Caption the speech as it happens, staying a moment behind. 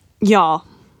Y'all,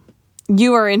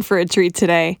 you are in for a treat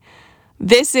today.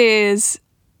 This is,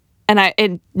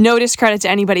 and no discredit to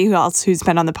anybody else who's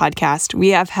been on the podcast. We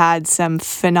have had some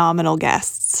phenomenal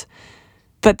guests.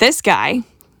 But this guy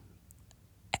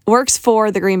works for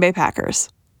the Green Bay Packers.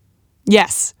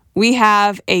 Yes, we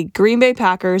have a Green Bay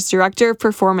Packers Director of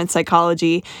Performance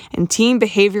Psychology and Team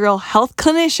Behavioral Health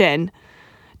Clinician,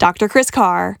 Dr. Chris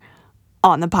Carr,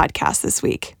 on the podcast this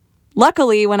week.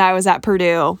 Luckily, when I was at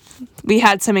Purdue, we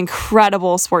had some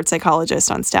incredible sports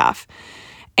psychologists on staff.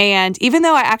 And even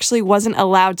though I actually wasn't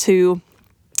allowed to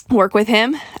work with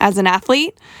him as an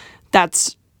athlete,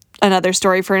 that's another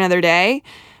story for another day.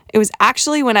 It was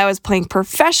actually when I was playing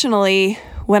professionally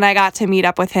when I got to meet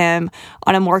up with him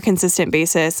on a more consistent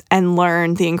basis and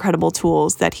learn the incredible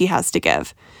tools that he has to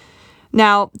give.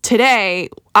 Now, today,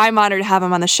 I'm honored to have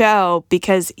him on the show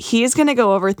because he is going to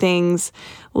go over things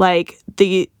like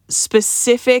the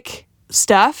specific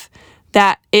stuff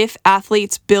that if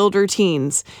athletes build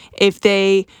routines, if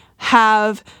they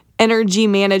have energy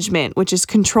management, which is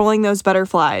controlling those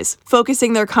butterflies,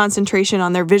 focusing their concentration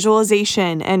on their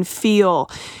visualization and feel,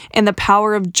 and the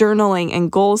power of journaling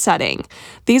and goal setting.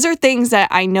 These are things that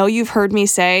I know you've heard me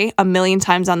say a million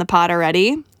times on the pod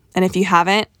already. And if you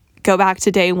haven't, go back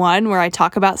to day one where I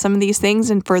talk about some of these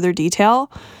things in further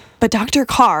detail. But Dr.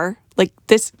 Carr, like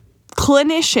this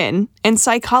clinician and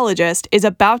psychologist, is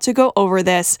about to go over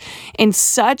this in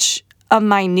such a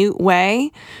minute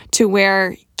way to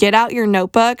where get out your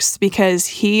notebooks because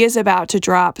he is about to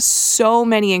drop so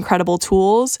many incredible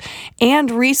tools and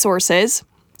resources,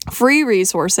 free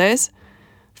resources,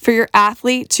 for your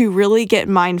athlete to really get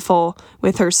mindful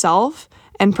with herself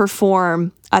and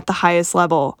perform at the highest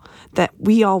level that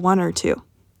we all want her to.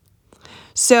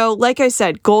 So, like I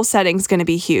said, goal setting is going to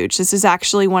be huge. This is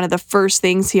actually one of the first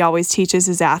things he always teaches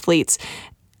his athletes.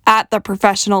 At the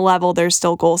professional level, there's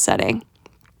still goal setting.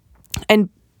 And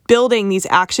building these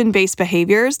action-based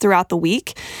behaviors throughout the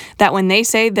week that when they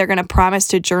say they're going to promise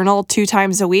to journal 2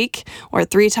 times a week or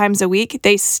 3 times a week,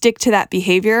 they stick to that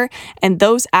behavior. And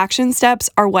those action steps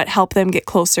are what help them get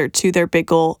closer to their big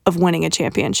goal of winning a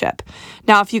championship.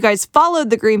 Now, if you guys followed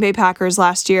the Green Bay Packers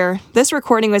last year, this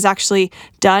recording was actually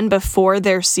done before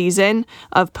their season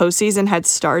of postseason had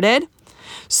started.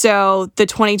 So the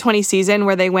 2020 season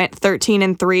where they went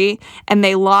 13-3 and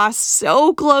they lost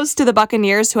so close to the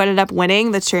Buccaneers who ended up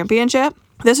winning the championship.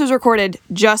 This was recorded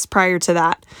just prior to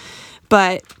that.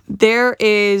 But there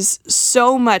is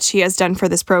so much he has done for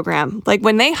this program. Like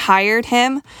when they hired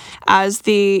him as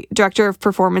the Director of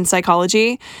Performance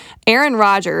Psychology, Aaron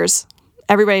Rodgers,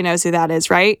 everybody knows who that is,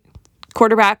 right?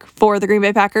 Quarterback for the Green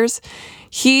Bay Packers.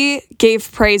 He gave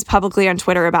praise publicly on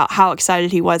Twitter about how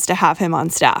excited he was to have him on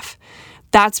staff.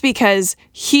 That's because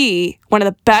he, one of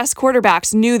the best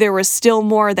quarterbacks, knew there was still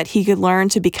more that he could learn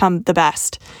to become the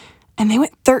best. And they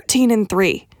went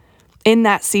 13-3 in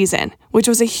that season, which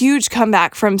was a huge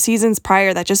comeback from seasons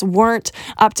prior that just weren't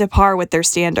up to par with their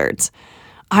standards.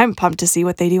 I'm pumped to see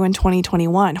what they do in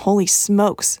 2021. Holy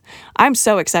smokes. I'm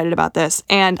so excited about this.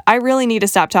 And I really need to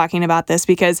stop talking about this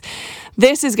because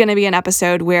this is going to be an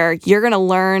episode where you're going to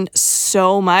learn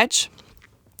so much.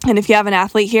 And if you have an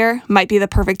athlete here, might be the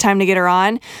perfect time to get her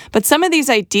on. But some of these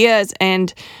ideas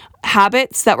and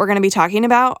habits that we're going to be talking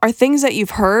about are things that you've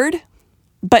heard,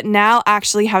 but now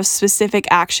actually have specific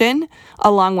action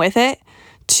along with it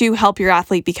to help your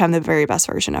athlete become the very best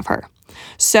version of her.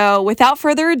 So without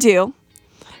further ado,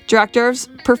 Director of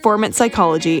Performance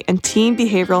Psychology and Team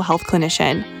Behavioral Health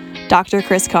Clinician, Dr.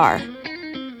 Chris Carr,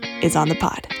 is on the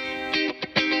pod.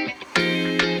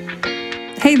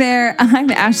 Hey there,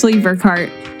 I'm Ashley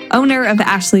Burkhart, owner of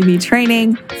Ashley B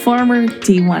Training, former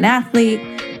D1 athlete,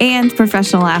 and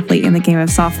professional athlete in the game of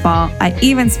softball. I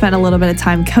even spent a little bit of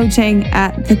time coaching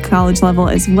at the college level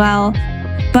as well.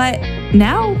 But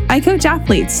now I coach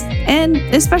athletes, and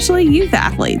especially youth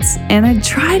athletes, and I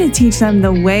try to teach them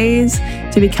the ways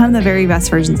to become the very best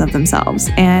versions of themselves.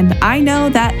 And I know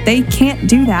that they can't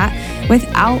do that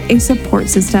without a support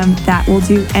system that will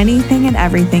do anything and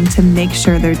everything to make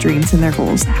sure their dreams and their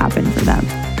goals happen for them.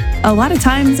 A lot of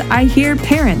times I hear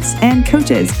parents and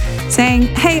coaches saying,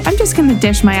 hey, I'm just going to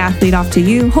dish my athlete off to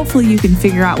you. Hopefully you can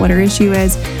figure out what her issue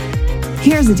is.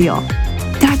 Here's the deal.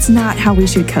 That's not how we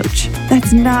should coach.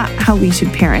 That's not how we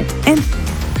should parent. And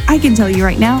I can tell you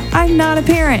right now, I'm not a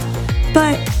parent,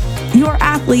 but your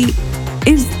athlete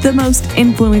is the most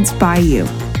influenced by you.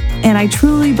 And I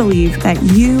truly believe that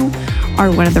you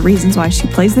are one of the reasons why she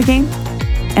plays the game.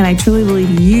 And I truly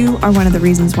believe you are one of the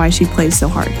reasons why she plays so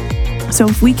hard. So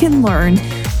if we can learn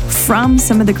from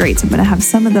some of the greats, I'm going to have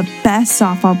some of the best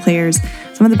softball players,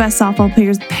 some some of the best softball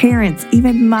players' parents,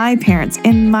 even my parents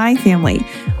and my family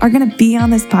are going to be on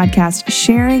this podcast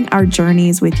sharing our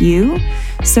journeys with you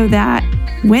so that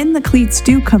when the cleats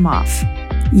do come off,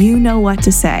 you know what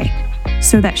to say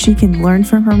so that she can learn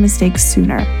from her mistakes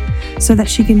sooner, so that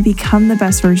she can become the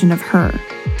best version of her.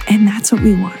 And that's what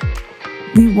we want.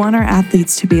 We want our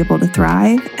athletes to be able to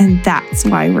thrive, and that's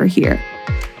why we're here.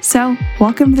 So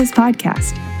welcome to this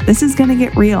podcast. This is going to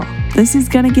get real. This is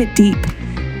going to get deep.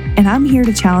 And I'm here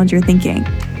to challenge your thinking.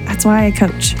 That's why I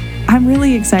coach. I'm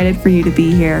really excited for you to be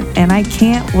here, and I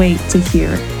can't wait to hear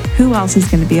who else is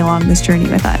going to be along this journey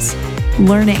with us,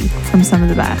 learning from some of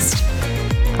the best.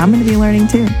 I'm going to be learning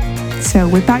too. So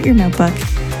whip out your notebook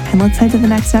and let's head to the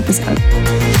next episode.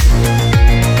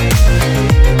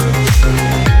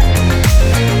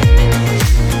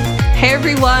 Hey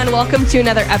everyone, welcome to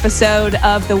another episode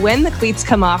of the When the Cleats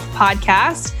Come Off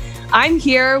podcast. I'm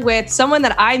here with someone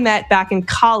that I met back in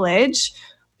college.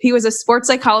 He was a sports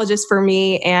psychologist for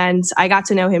me, and I got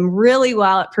to know him really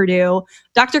well at Purdue.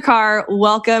 Dr. Carr,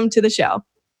 welcome to the show.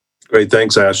 Great.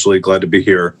 Thanks, Ashley. Glad to be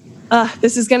here.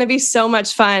 This is going to be so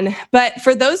much fun. But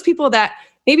for those people that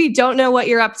maybe don't know what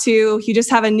you're up to, you just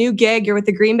have a new gig, you're with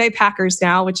the Green Bay Packers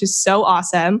now, which is so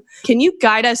awesome. Can you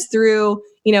guide us through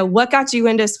what got you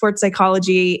into sports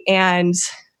psychology and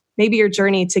maybe your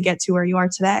journey to get to where you are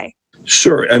today?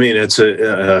 Sure. I mean, it's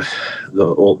the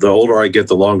older I get,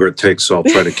 the longer it takes, so I'll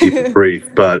try to keep it brief.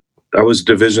 But I was a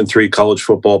Division III college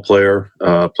football player,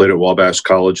 played at Wabash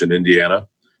College in Indiana.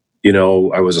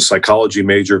 I was a psychology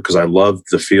major because I loved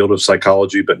the field of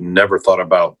psychology, but never thought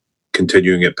about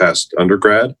continuing it past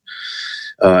undergrad.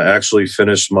 Actually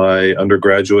finished my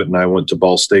undergraduate and I went to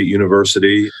Ball State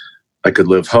University. I could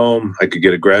live home, I could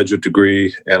get a graduate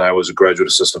degree, and I was a graduate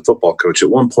assistant football coach.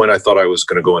 At one point, I thought I was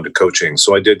going to go into coaching.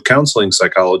 So I did counseling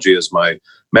psychology as my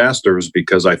master's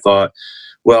because I thought,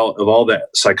 well, of all the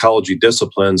psychology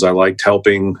disciplines, I liked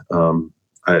helping.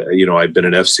 I've been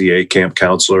an FCA camp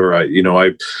counselor. I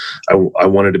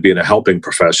wanted to be in a helping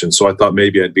profession. So I thought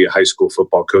maybe I'd be a high school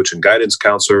football coach and guidance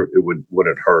counselor. It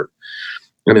wouldn't hurt.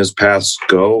 And as paths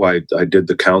go, I did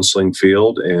the counseling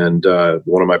field, and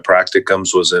one of my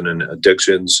practicums was in an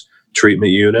addictions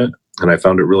treatment unit, and I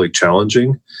found it really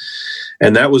challenging.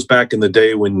 And that was back in the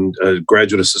day when a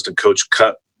graduate assistant coach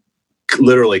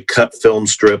literally cut film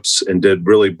strips and did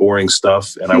really boring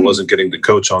stuff, and I wasn't getting to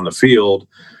coach on the field.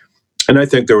 And I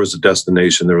think there was a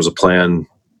destination, there was a plan.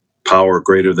 Power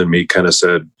greater than me kind of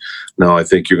said, no, I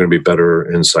think you're going to be better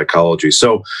in psychology.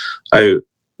 So I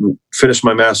finished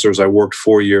my master's. I worked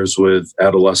 4 years with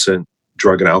adolescent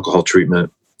drug and alcohol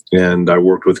treatment, and I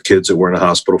worked with kids that were in a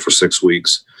hospital for 6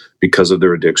 weeks because of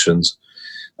their addictions.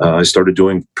 I started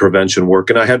doing prevention work,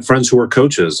 and I had friends who were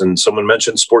coaches, and someone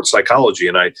mentioned sports psychology,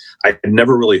 and I had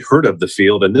never really heard of the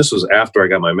field, and this was after I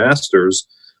got my master's.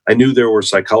 I knew there were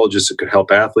psychologists that could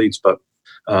help athletes, but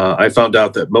I found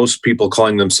out that most people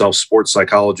calling themselves sports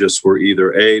psychologists were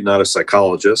either A, not a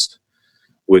psychologist,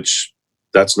 which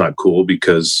that's not cool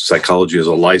because psychology is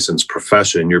a licensed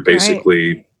profession. You're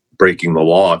basically breaking the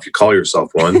law if you call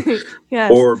yourself one. Yes.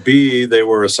 Or B, they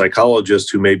were a psychologist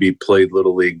who maybe played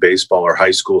Little League baseball or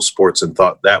high school sports and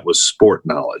thought that was sport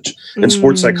knowledge. And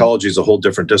sports psychology is a whole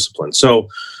different discipline. So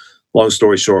long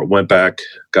story short, went back,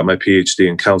 got my PhD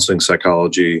in counseling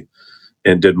psychology,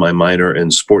 and did my minor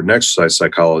in sport and exercise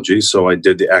psychology. So I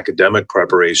did the academic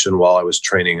preparation while I was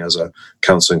training as a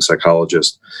counseling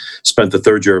psychologist. Spent the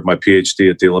third year of my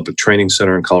PhD at the Olympic Training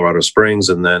Center in Colorado Springs.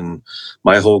 And then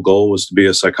my whole goal was to be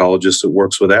a psychologist that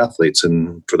works with athletes.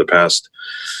 And for the past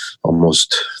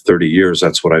almost 30 years,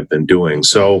 that's what I've been doing.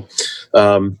 So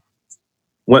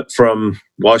went from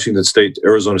Washington State to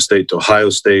Arizona State to Ohio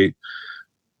State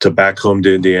to back home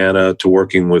to Indiana, to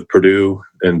working with Purdue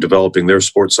and developing their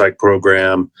sports psych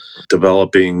program,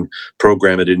 developing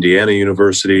program at Indiana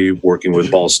University, working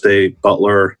with Ball State,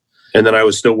 Butler. And then I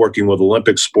was still working with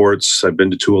Olympic sports. I've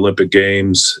been to 2 Olympic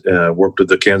Games, worked with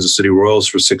the Kansas City Royals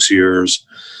for 6 years,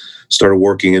 started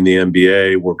working in the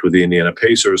NBA, worked with the Indiana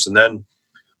Pacers. And then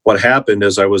what happened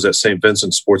is I was at St.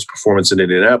 Vincent Sports Performance in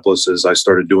Indianapolis is I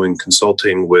started doing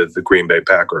consulting with the Green Bay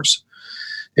Packers.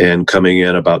 And coming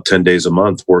in about 10 days a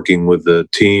month, working with the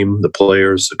team, the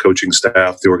players, the coaching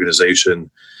staff, the organization.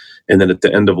 And then at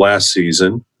the end of last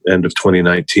season, end of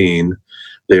 2019,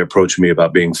 they approached me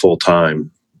about being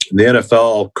full-time. The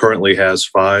NFL currently has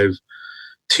 5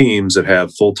 teams that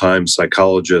have full-time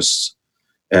psychologists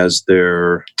as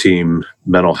their team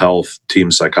mental health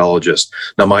team psychologist.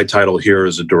 Now, my title here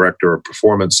is a director of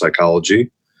performance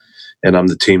psychology, and I'm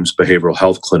the team's behavioral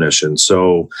health clinician.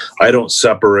 So I don't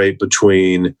separate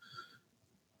between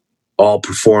all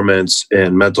performance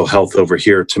and mental health over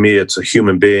here. To me, it's a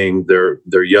human being.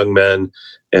 They're young men,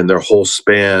 and their whole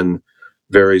span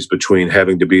varies between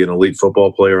having to be an elite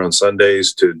football player on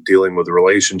Sundays to dealing with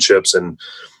relationships. And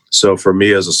so for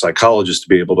me as a psychologist to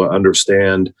be able to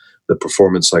understand the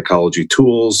performance psychology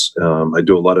tools, I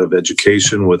do a lot of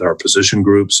education with our position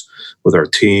groups, with our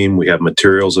team. We have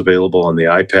materials available on the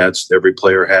iPads that every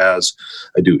player has.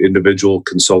 I do individual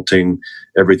consulting.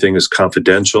 Everything is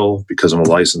confidential because I'm a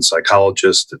licensed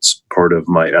psychologist. It's part of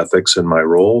my ethics and my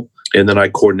role. And then I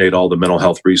coordinate all the mental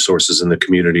health resources in the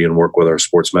community and work with our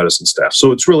sports medicine staff.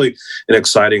 So it's really an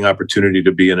exciting opportunity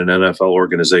to be in an NFL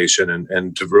organization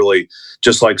and to really,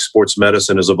 just like sports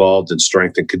medicine has evolved in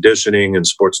strength and conditioning and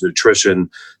sports nutrition,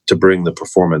 to bring the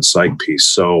performance psych piece.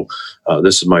 So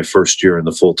this is my first year in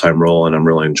the full-time role, and I'm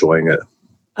really enjoying it.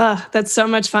 Oh, that's so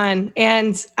much fun.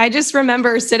 And I just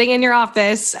remember sitting in your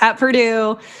office at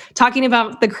Purdue talking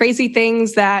about the crazy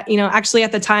things that, actually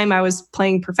at the time I was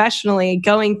playing professionally,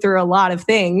 going through a lot of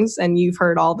things, and you've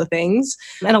heard all the things.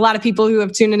 And a lot of people who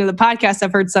have tuned into the podcast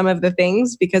have heard some of the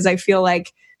things, because I feel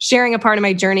like sharing a part of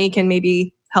my journey can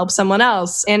maybe help someone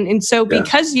else. And so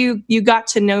because you got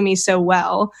to know me so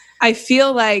well, I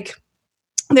feel like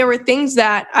there were things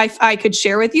that I could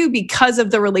share with you because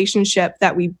of the relationship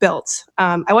that we built.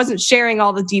 I wasn't sharing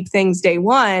all the deep things day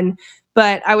one,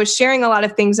 but I was sharing a lot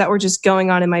of things that were just going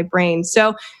on in my brain.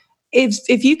 So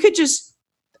if you could just,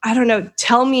 I don't know,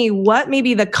 tell me what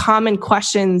maybe the common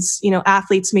questions,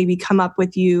 athletes maybe come up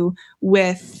with you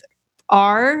with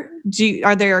are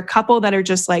there a couple that are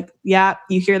just like, yeah,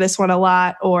 you hear this one a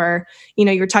lot, or,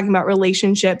 you're talking about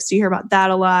relationships, you hear about that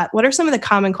a lot. What are some of the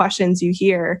common questions you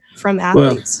hear from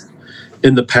athletes? Well,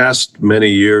 in the past many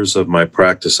years of my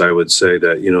practice, I would say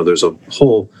that, there's a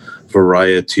whole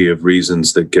variety of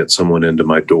reasons that get someone into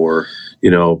my door.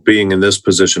 Being in this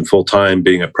position full-time,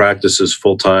 being at practices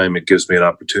full-time, it gives me an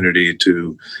opportunity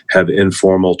to have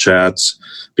informal chats,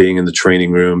 being in the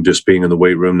training room, just being in the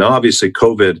weight room. Now, obviously,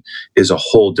 COVID is a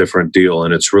whole different deal,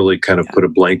 and it's really kind of put a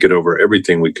blanket over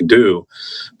everything we can do.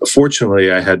 But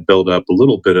fortunately, I had built up a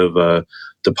little bit of a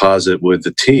deposit with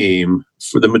the team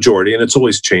for the majority, and it's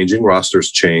always changing.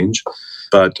 Rosters change.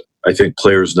 But I think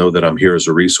players know that I'm here as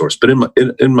a resource. But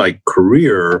in my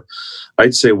career,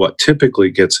 I'd say what typically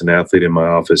gets an athlete in my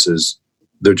office is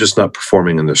they're just not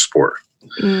performing in their sport.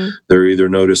 Mm. They're either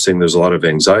noticing there's a lot of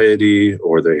anxiety,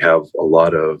 or they have a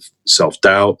lot of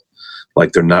self-doubt,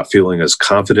 like they're not feeling as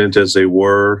confident as they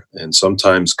were. And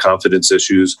sometimes confidence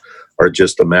issues are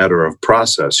just a matter of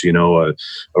process. A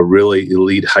really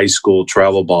elite high school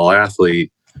travel ball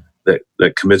athlete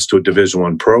that commits to a Division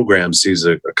I program sees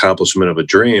the accomplishment of a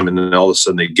dream, and then all of a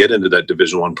sudden they get into that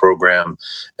Division I program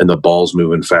and the ball's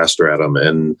moving faster at them,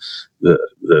 and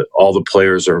all the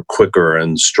players are quicker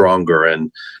and stronger,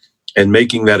 and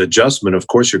making that adjustment, of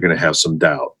course you're going to have some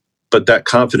doubt. But that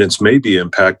confidence may be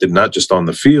impacted not just on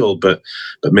the field, but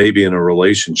maybe in a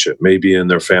relationship, maybe in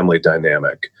their family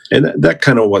dynamic. And that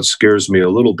kind of what scares me a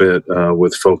little bit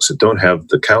with folks that don't have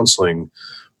the counseling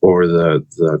or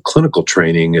the clinical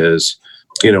training is,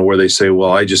 where they say,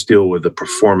 well, I just deal with the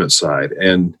performance side.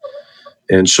 And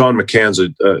Sean McCann's a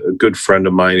good friend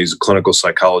of mine. He's a clinical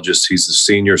psychologist. He's the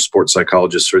senior sports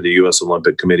psychologist for the U.S.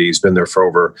 Olympic Committee. He's been there for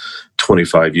over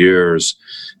 25 years.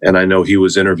 And I know he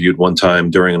was interviewed one time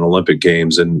during an Olympic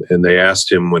Games, and they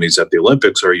asked him when he's at the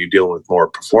Olympics, are you dealing with more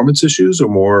performance issues or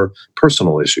more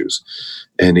personal issues?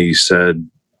 And he said,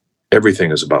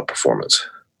 everything is about performance.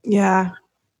 Yeah.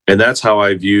 And that's how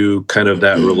I view kind of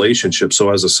that relationship.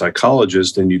 So as a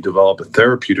psychologist, then you develop a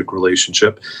therapeutic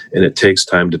relationship, and it takes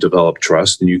time to develop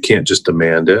trust, and you can't just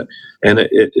demand it. And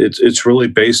it's really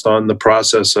based on the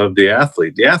process of the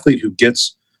athlete. The athlete who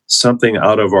gets something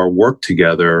out of our work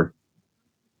together,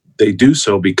 they do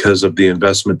so because of the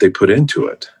investment they put into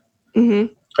it.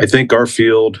 Mm-hmm. I think our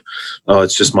field,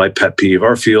 it's just my pet peeve,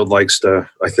 our field likes to,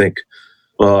 I think,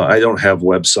 I don't have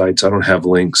websites. I don't have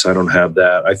links. I don't have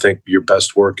that. I think your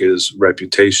best work is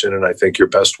reputation. And I think your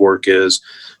best work is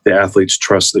the athletes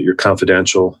trust that you're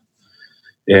confidential.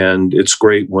 And it's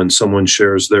great when someone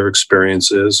shares their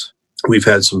experiences. We've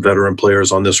had some veteran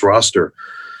players on this roster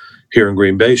here in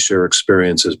Green Bay share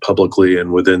experiences publicly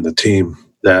and within the team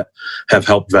that have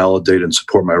helped validate and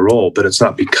support my role. But it's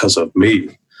not because of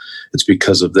me. It's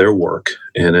because of their work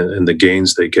and the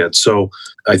gains they get. So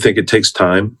I think it takes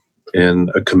time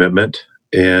and a commitment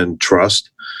and trust,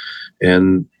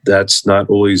 and that's not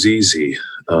always easy.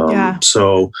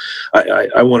 So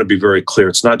I want to be very clear.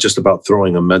 It's not just about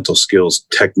throwing a mental skills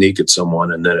technique at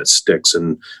someone and then it sticks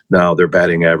and now their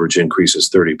batting average increases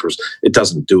 30%. It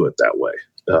doesn't do it that way.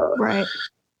 Right.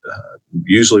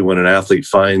 usually when an athlete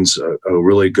finds a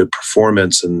really good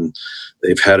performance and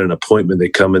they've had an appointment, they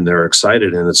come in, they're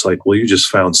excited, and it's like, well, you just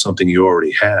found something you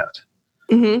already had.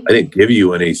 Mm-hmm. I didn't give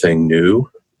you anything new.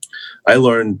 I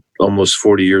learned almost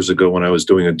 40 years ago when I was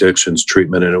doing addictions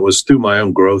treatment, and it was through my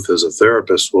own growth as a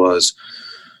therapist, was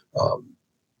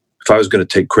if I was going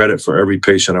to take credit for every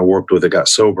patient I worked with that got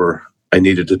sober, I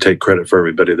needed to take credit for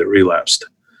everybody that relapsed.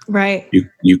 Right.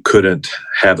 You couldn't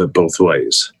have it both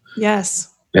ways. Yes.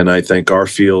 And I think our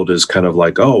field is kind of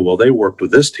like, oh, well, they worked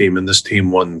with this team and this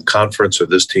team won conference or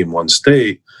this team won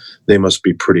state. They must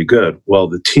be pretty good. Well,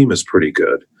 the team is pretty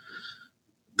good.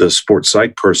 The sports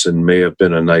psych person may have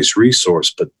been a nice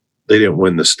resource, but they didn't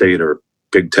win the state or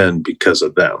Big Ten because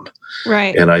of them.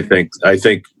 Right. And I think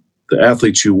the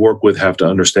athletes you work with have to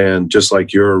understand, just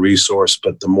like you're a resource,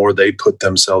 but the more they put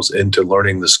themselves into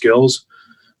learning the skills,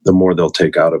 the more they'll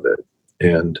take out of it.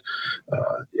 And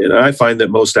I find that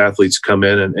most athletes come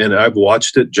in, and I've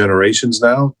watched it generations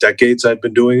now, decades I've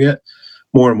been doing it.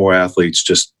 More and more athletes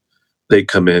they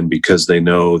come in because they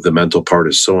know the mental part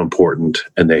is so important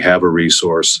and they have a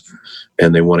resource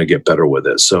and they want to get better with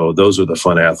it. So those are the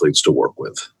fun athletes to work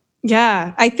with.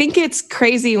 Yeah. I think it's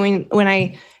crazy when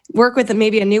I work with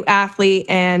maybe a new athlete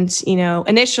and,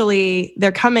 initially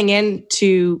they're coming in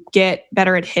to get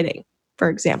better at hitting. For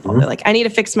example, Mm-hmm. They're like, I need to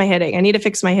fix my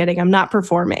hitting. I'm not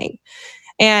performing.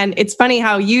 And it's funny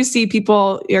how you see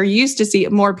people, or used to see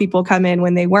more people come in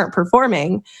when they weren't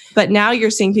performing, but now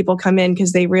you're seeing people come in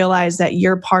because they realize that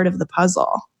you're part of the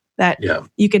puzzle, that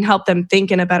you can help them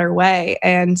think in a better way.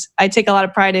 And I take a lot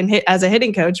of pride in as a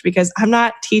hitting coach, because I'm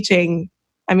not teaching.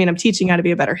 I'm teaching how to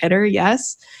be a better hitter,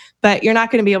 yes, but you're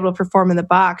not going to be able to perform in the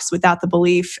box without the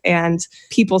belief and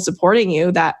people supporting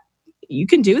you that you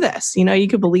can do this. You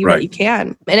can believe that you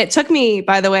can. And it took me,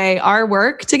 by the way, our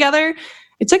work together,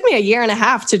 it took me 1.5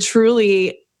 years to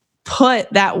truly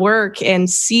put that work and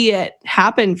see it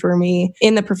happen for me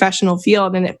in the professional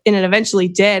field. And it eventually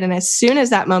did. And as soon as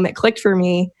that moment clicked for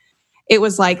me, it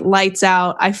was like lights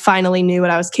out. I finally knew what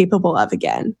I was capable of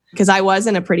again, because I was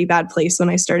in a pretty bad place when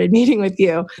I started meeting with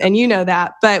you. And you know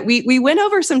that. But we went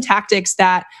over some tactics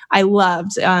that I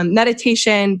loved,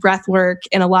 meditation, breath work,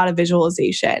 and a lot of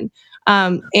visualization.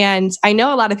 And I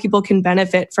know a lot of people can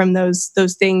benefit from those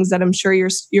things that I'm sure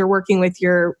you're working with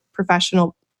your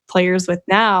professional players with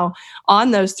now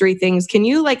on those 3 things. Can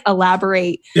you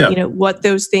elaborate, what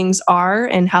those things are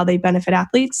and how they benefit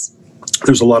athletes?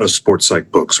 There's a lot of sports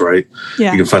psych books, right?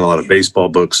 Yeah. You can find a lot of baseball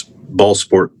books, ball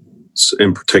sports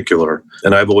in particular.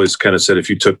 And I've always kind of said, if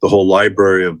you took the whole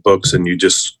library of books and you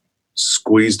just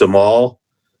squeezed them all,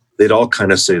 they'd all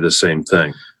kind of say the same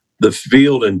thing. The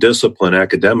field and discipline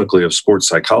academically of sports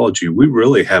psychology, we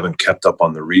really haven't kept up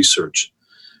on the research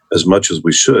as much as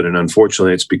we should. And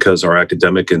unfortunately, it's because our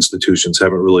academic institutions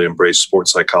haven't really embraced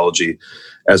sports psychology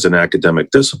as an academic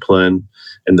discipline.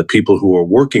 And the people who are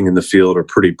working in the field are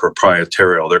pretty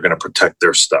proprietarial. They're going to protect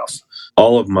their stuff.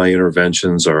 All of my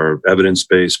interventions are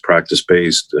evidence-based,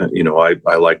 practice-based.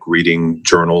 I like reading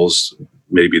journals.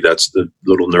 Maybe that's the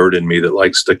little nerd in me that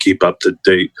likes to keep up to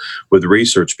date with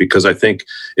research, because I think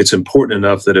it's important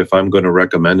enough that if I'm going to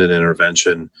recommend an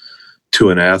intervention to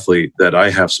an athlete, that I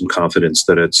have some confidence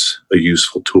that it's a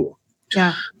useful tool.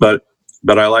 Yeah. But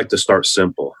I like to start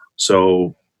simple.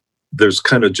 So there's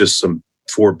kind of just some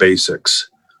 4 basics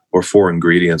or 4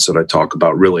 ingredients that I talk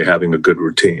about really having a good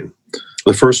routine.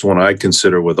 The first one I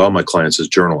consider with all my clients is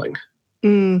journaling,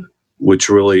 which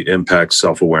really impacts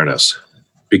self-awareness.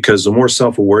 Because the more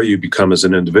self-aware you become as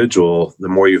an individual, the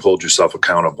more you hold yourself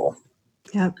accountable.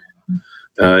 Yep.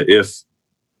 If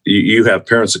you have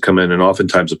parents that come in, and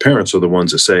oftentimes the parents are the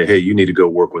ones that say, hey, you need to go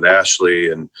work with Ashley,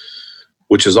 and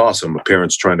which is awesome. A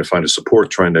parent's trying to find a support,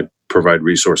 trying to provide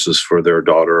resources for their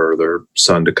daughter or their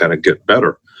son to kind of get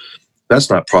better. That's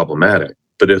not problematic.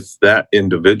 But if that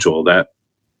individual, that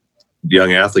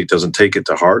young athlete doesn't take it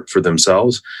to heart for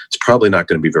themselves, it's probably not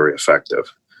going to be very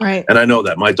effective. Right. And I know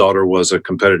that my daughter was a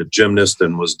competitive gymnast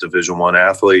and was Division I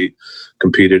athlete,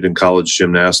 competed in college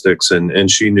gymnastics,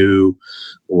 and she knew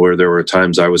where there were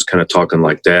times I was kind of talking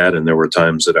like dad, and there were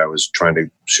times that I was trying to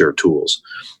share tools.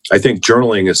 I think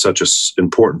journaling is such an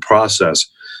important process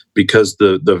because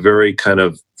the very kind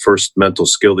of first mental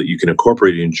skill that you can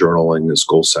incorporate in journaling is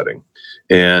goal setting.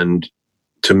 And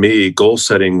to me, goal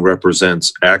setting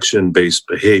represents action-based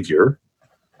behavior.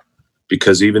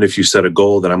 Because even if you set a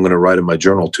goal that I'm going to write in my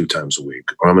journal 2 times a week,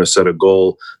 or I'm going to set a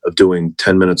goal of doing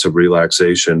 10 minutes of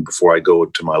relaxation before I go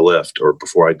to my lift or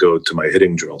before I go to my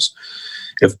hitting drills,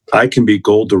 if I can be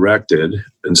goal directed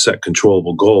and set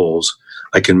controllable goals,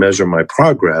 I can measure my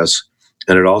progress,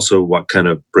 and it also what kind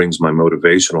of brings my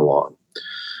motivation along.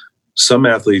 some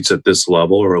athletes at this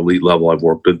level or elite level I've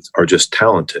worked with are just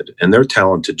talented, and they're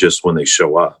talented just when they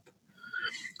show up.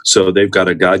 So they've got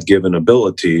a God-given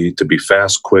ability to be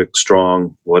fast, quick,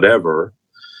 strong, whatever.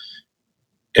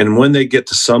 And when they get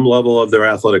to some level of their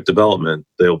athletic development,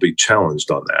 they'll be challenged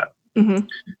on that. Mm-hmm.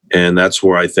 And that's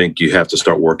where I think you have to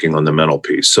start working on the mental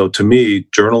piece. So to me,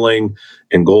 journaling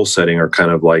and goal setting are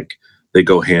kind of like they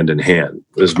go hand in hand.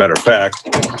 As a matter of fact,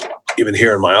 even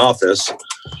here in my office,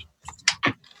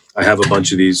 I have a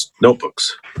bunch of these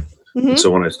notebooks. Mm-hmm. So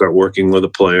when I start working with a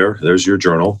player, there's your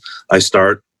journal.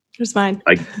 Here's mine.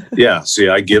 I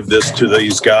give this to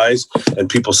these guys, and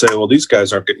people say, well, these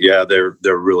guys aren't good. Yeah, they're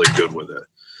really good with it.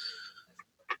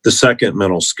 The second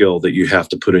mental skill that you have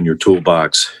to put in your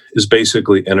toolbox is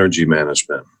basically energy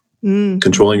management,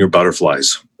 controlling your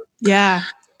butterflies. Yeah.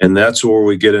 And that's where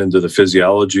we get into the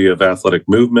physiology of athletic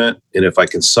movement. And if I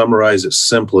can summarize it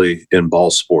simply in ball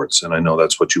sports, and I know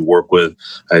that's what you work with.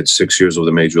 I had 6 years with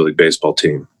a Major League Baseball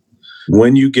team.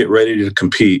 When you get ready to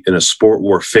compete in a sport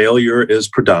where failure is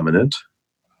predominant,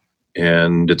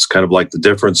 and it's kind of like the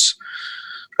difference.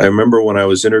 I remember when I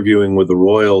was interviewing with the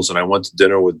Royals and I went to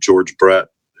dinner with George Brett,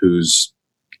 who's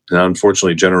now,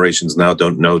 unfortunately, generations now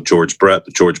don't know George Brett,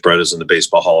 but George Brett is in the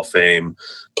Baseball Hall of Fame,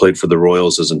 played for the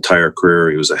Royals his entire career.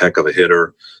 He was a heck of a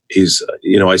hitter.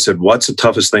 I said, what's the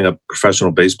toughest thing a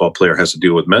professional baseball player has to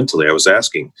deal with mentally? I was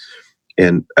asking.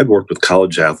 And I'd worked with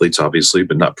college athletes, obviously,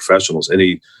 but not professionals. And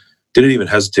he didn't even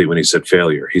hesitate when he said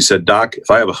failure. He said, Doc,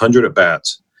 if I have 100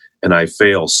 at-bats and I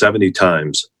fail 70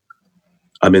 times,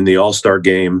 I'm in the All-Star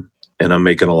game and I'm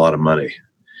making a lot of money.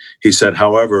 He said,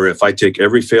 however, if I take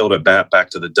every failed at-bat back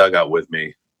to the dugout with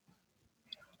me,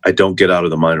 I don't get out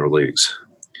of the minor leagues.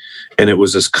 And it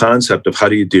was this concept of how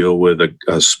do you deal with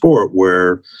a sport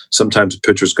where sometimes a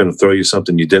pitcher's going to throw you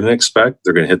something you didn't expect.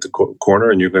 They're going to hit the corner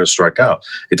and you're going to strike out.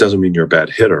 It doesn't mean you're a bad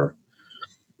hitter.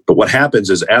 But what happens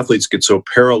is athletes get so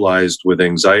paralyzed with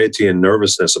anxiety and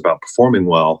nervousness about performing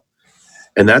well.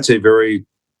 And that's a very,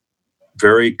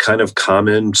 very kind of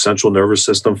common central nervous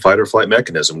system fight or flight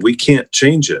mechanism. We can't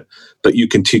change it, but you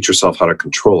can teach yourself how to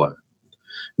control it.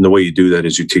 And the way you do that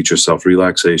is you teach yourself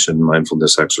relaxation,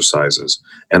 mindfulness exercises.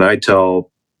 And I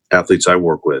tell athletes I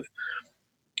work with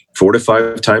 4 to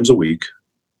 5 times a week,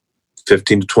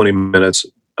 15 to 20 minutes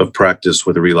of practice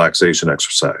with a relaxation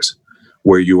exercise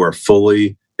where you are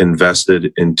fully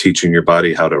invested in teaching your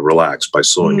body how to relax by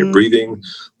slowing your breathing,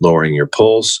 lowering your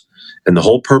pulse. And the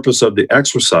whole purpose of the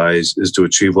exercise is to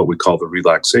achieve what we call the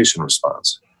relaxation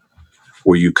response,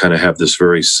 where you kind of have this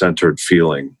very centered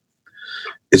feeling.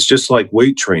 It's just like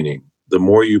weight training. The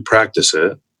more you practice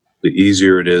it, the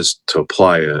easier it is to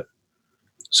apply it.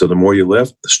 So the more you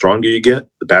lift, the stronger you get,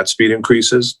 the bat speed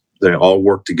increases. They all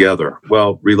work together.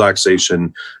 Well,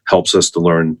 relaxation helps us to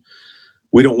learn.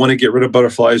 We don't want to get rid of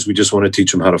butterflies. We just want to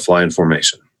teach them how to fly in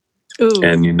formation. Ooh.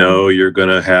 And you're going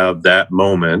to have that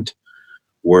moment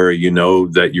where you know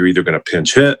that you're either going to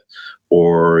pinch hit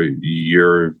or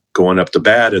you're going up to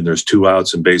bat and there's 2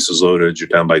 outs and bases loaded. You're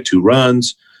down by 2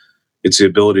 runs. It's the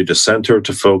ability to center,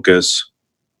 to focus.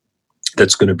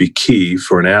 That's going to be key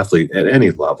for an athlete at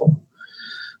any level.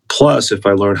 Plus, if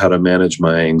I learn how to manage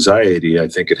my anxiety, I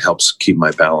think it helps keep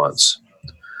my balance.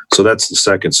 So that's the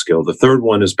second skill. The third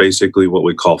one is basically what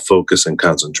we call focus and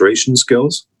concentration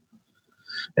skills.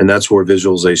 And that's where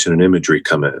visualization and imagery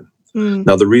come in.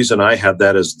 Now, the reason I have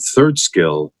that as the third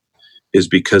skill is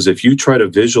because if you try to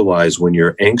visualize when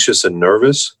you're anxious and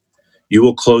nervous, you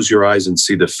will close your eyes and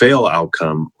see the fail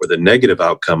outcome or the negative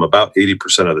outcome about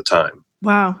 80% of the time.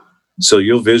 Wow. So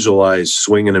you'll visualize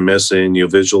swinging and missing. You'll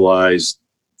visualize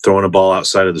throwing a ball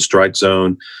outside of the strike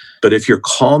zone. But if you're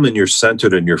calm and you're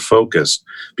centered and you're focused,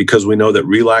 because we know that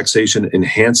relaxation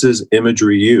enhances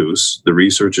imagery use, the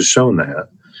research has shown that.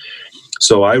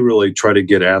 So I really try to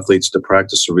get athletes to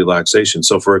practice the relaxation.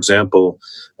 So for example,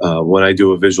 when I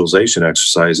do a visualization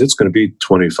exercise, it's going to be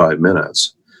 25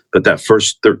 minutes. But that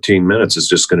first 13 minutes is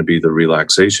just going to be the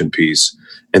relaxation piece.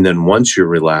 And then once you're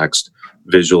relaxed,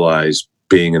 visualize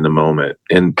being in the moment.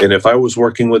 And if I was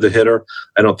working with a hitter,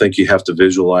 I don't think you have to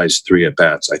visualize 3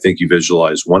 at-bats. I think you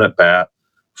visualize 1 at-bat,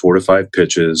 4 to 5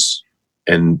 pitches,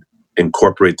 and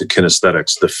incorporate the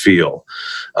kinesthetics, the feel.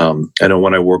 I know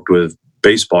when I worked with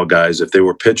baseball guys, if they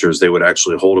were pitchers, they would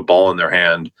actually hold a ball in their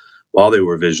hand while they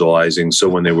were visualizing. So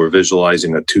when they were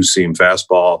visualizing a 2-seam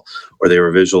fastball or they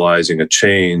were visualizing a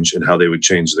change and how they would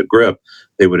change the grip,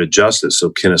 they would adjust it so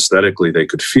kinesthetically they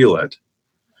could feel it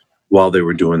while they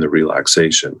were doing the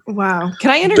relaxation. Wow.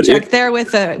 Can I interject there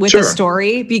with a Sure.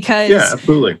 story? Because Yeah,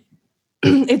 absolutely.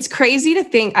 it's crazy to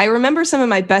think. I remember some of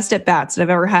my best at-bats that I've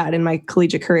ever had in my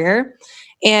collegiate career.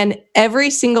 And every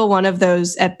single one of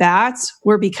those at bats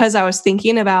were because I was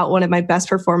thinking about one of my best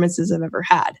performances I've ever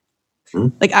had.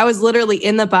 Like I was literally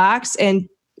in the box and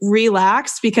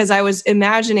relaxed because I was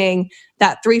imagining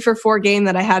that 3-for-4 game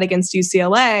that I had against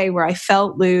UCLA where I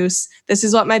felt loose. This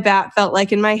is what my bat felt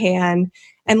like in my hand.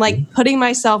 And like putting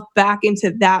myself back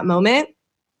into that moment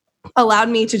allowed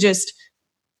me to just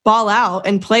ball out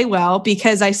and play well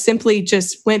because I simply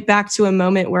just went back to a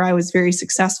moment where I was very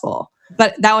successful.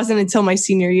 But that wasn't until my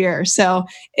senior year. So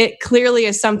it clearly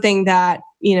is something that,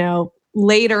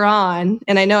 later on,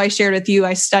 and I know I shared with you,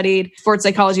 I studied sports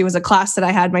psychology, was a class that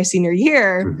I had my senior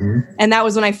year. And that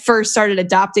was when I first started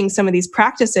adopting some of these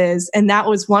practices. And that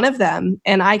was one of them.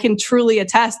 And I can truly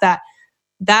attest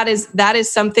that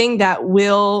is something that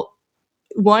will,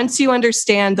 once you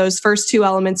understand those first two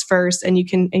elements first, and you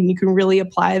can really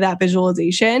apply that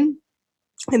visualization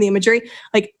and the imagery,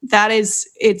 like that is,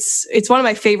 it's one of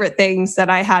my favorite things that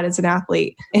I had as an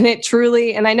athlete. And it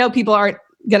truly, and I know people aren't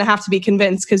going to have to be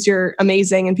convinced because you're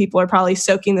amazing and people are probably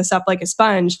soaking this up like a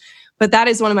sponge, but that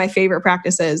is one of my favorite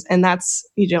practices. And that's,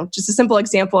 just a simple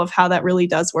example of how that really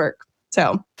does work.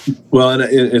 So, well, and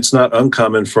it's not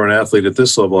uncommon for an athlete at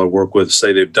this level I work with,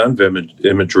 say they've done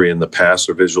imagery in the past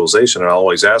or visualization. And I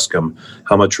always ask them,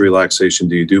 how much relaxation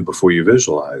do you do before you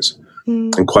visualize?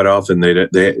 And quite often they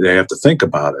have to think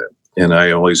about it. And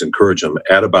I always encourage them,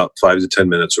 add about 5 to 10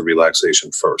 minutes of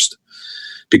relaxation first.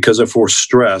 Because if we're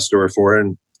stressed or if we're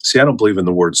I don't believe in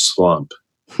the word slump.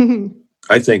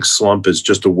 I think slump is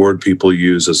just a word people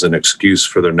use as an excuse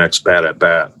for their next bad at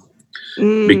bat.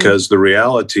 Because the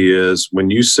reality is when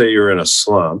you say you're in a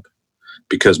slump,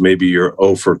 because maybe you're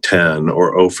 0 for 10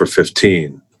 or 0 for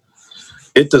 15,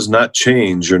 it does not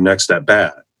change your next at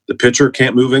bat. The pitcher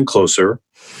can't move in closer.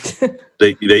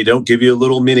 They don't give you a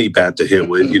little mini bat to hit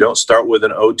with. You don't start with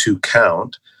an 0-2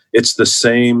 count. It's the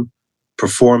same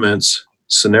performance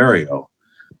scenario.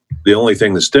 The only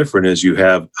thing that's different is you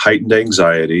have heightened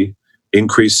anxiety,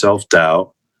 increased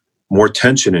self-doubt, more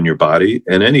tension in your body.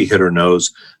 And any hitter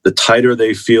knows the tighter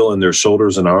they feel in their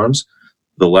shoulders and arms,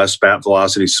 the less bat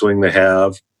velocity swing they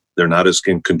have. They're not as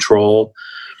in control.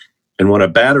 And when a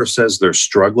batter says they're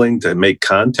struggling to make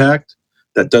contact,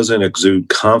 that doesn't exude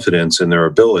confidence in their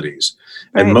abilities.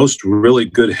 Right. And most really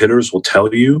good hitters will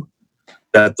tell you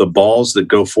that the balls that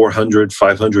go 400,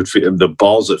 500 feet, the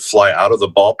balls that fly out of the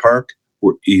ballpark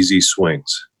were easy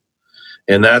swings.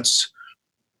 And that's,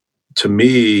 to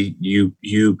me, you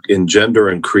engender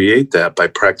and create that by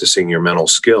practicing your mental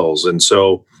skills. And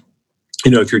so,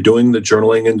 if you're doing the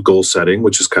journaling and goal setting,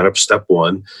 which is kind of step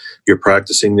 1, you're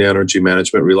practicing the energy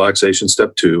management relaxation,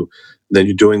 step 2, then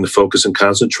you're doing the focus and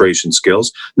concentration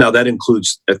skills. Now that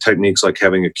includes techniques like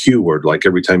having a cue word, like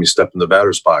every time you step in the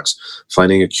batter's box,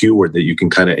 finding a cue word that you can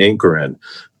kind of anchor in.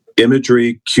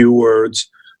 Imagery, cue words,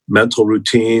 mental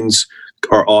routines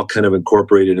are all kind of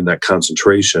incorporated in that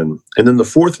concentration. And then the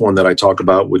fourth one that I talk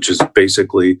about, which is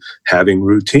basically having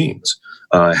routines,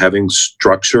 having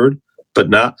structured, but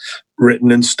not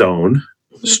written in stone,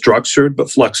 structured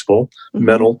but flexible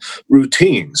mental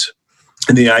routines.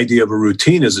 And the idea of a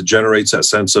routine is it generates that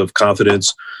sense of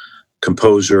confidence,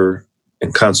 composure,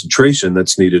 and concentration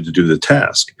that's needed to do the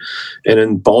task. And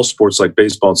in ball sports like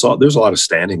baseball and softball, there's a lot of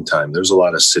standing time. There's a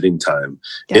lot of sitting time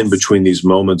in between these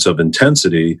moments of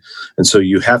intensity. And so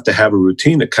you have to have a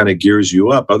routine that kind of gears you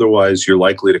up. Otherwise, you're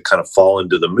likely to kind of fall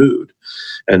into the mood.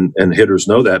 And hitters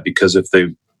know that because if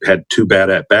they've had 2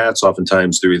 bad at-bats,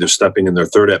 oftentimes they're either stepping in their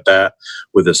 3rd at-bat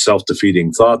with a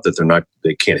self-defeating thought that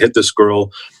they can't hit this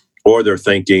girl, or they're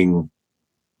thinking,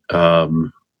 why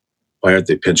aren't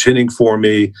they pinch hitting for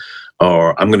me?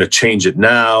 Or I'm going to change it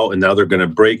now, and now they're going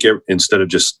to break it instead of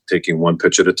just taking one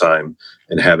pitch at a time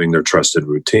and having their trusted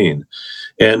routine.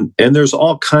 And there's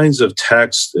all kinds of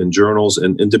texts and journals.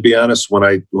 And to be honest, when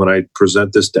I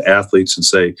present this to athletes and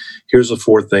say, here's the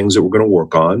 4 things that we're going to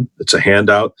work on, it's a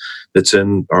handout that's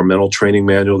in our mental training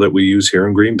manual that we use here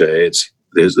in Green Bay.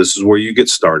 This is where you get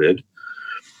started.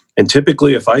 And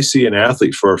typically, if I see an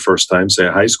athlete for a first time, say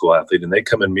a high school athlete, and they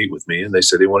come and meet with me and they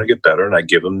say they want to get better, and I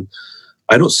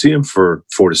don't see them for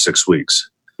 4 to 6 weeks.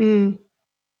 And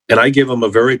I give them a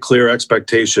very clear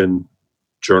expectation,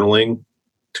 journaling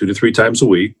 2 to 3 times a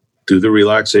week, do the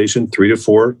relaxation 3 to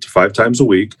 4 to 5 times a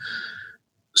week,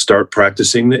 start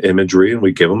practicing the imagery, and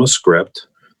we give them a script.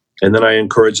 And then I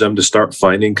encourage them to start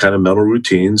finding kind of mental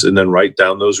routines and then write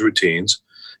down those routines.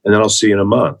 And then I'll see you in a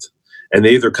month. And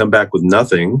they either come back with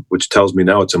nothing, which tells me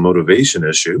now it's a motivation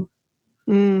issue,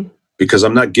 because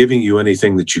I'm not giving you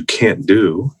anything that you can't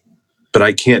do, but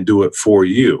I can't do it for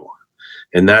you.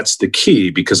 And that's the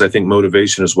key, because I think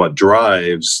motivation is what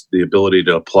drives the ability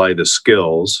to apply the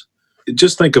skills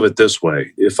just think of it this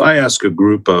way. If I ask a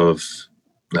group of,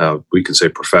 we can say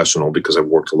professional because I've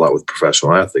worked a lot with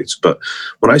professional athletes, but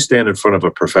when I stand in front of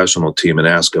a professional team and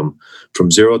ask them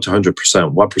from 0 to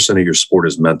 100%, what percent of your sport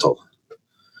is mental?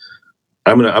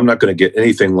 I'm not going to get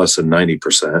anything less than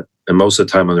 90%. And most of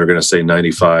the time they're going to say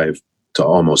 95 to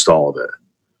almost all of it.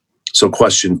 So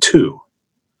question 2,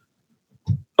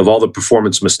 of all the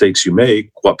performance mistakes you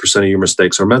make, what percent of your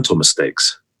mistakes are mental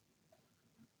mistakes?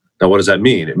 Now, what does that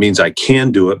mean? It means I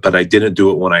can do it, but I didn't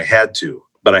do it when I had to,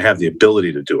 but I have the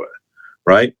ability to do it,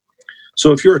 right?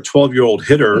 So if you're a 12-year-old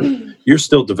hitter, you're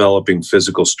still developing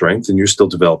physical strength and you're still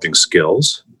developing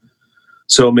skills.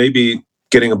 So maybe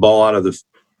getting a ball out of the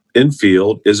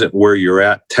infield isn't where you're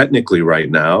at technically right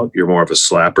now. You're more of a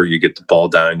slapper. You get the ball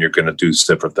down, you're going to do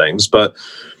different things. But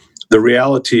the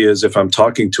reality is, if I'm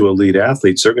talking to elite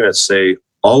athletes, they're going to say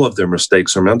all of their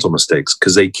mistakes are mental mistakes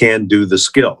because they can do the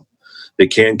skill. They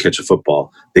can catch a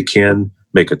football. They can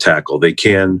make a tackle. They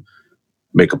can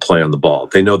make a play on the ball.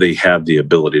 They know they have the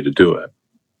ability to do it.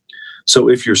 So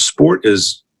if your sport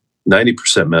is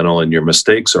 90% mental and your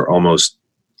mistakes are almost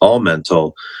all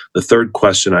mental, the third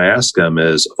question I ask them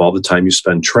is, of all the time you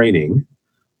spend training,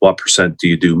 what percent do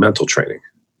you do mental training?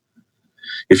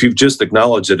 If you've just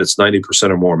acknowledged that it's 90%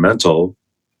 or more mental,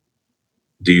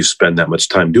 do you spend that much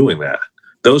time doing that?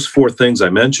 Those 4 things I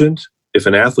mentioned, if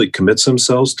an athlete commits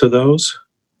themselves to those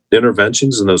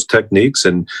interventions and those techniques,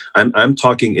 and I'm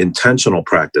talking intentional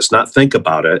practice, not think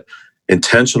about it,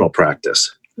 intentional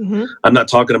practice. Mm-hmm. I'm not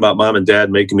talking about mom and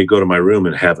dad making me go to my room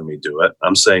and having me do it.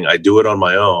 I'm saying I do it on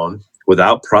my own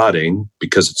without prodding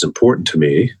because it's important to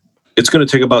me. It's going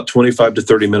to take about 25 to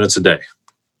 30 minutes a day.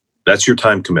 That's your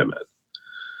time commitment.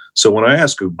 So when I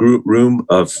ask a room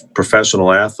of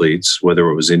professional athletes, whether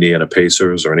it was Indiana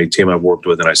Pacers or any team I've worked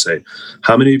with, and I say,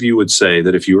 how many of you would say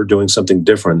that if you were doing something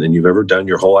different than you've ever done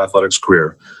your whole athletics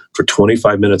career for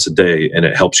 25 minutes a day and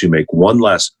it helps you make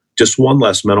just one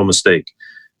less mental mistake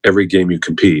every game you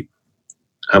compete,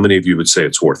 how many of you would say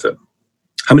it's worth it?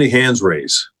 How many hands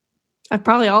raise?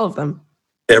 Probably all of them.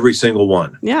 Every single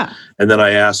one. Yeah. And then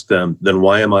I ask them, then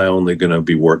why am I only going to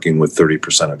be working with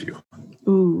 30% of you?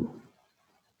 Ooh.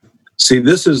 See,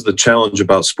 this is the challenge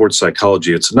about sports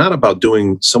psychology. It's not about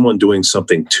someone doing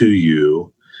something to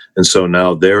you, and so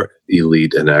now they're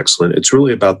elite and excellent. It's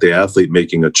really about the athlete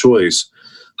making a choice.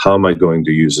 How am I going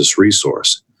to use this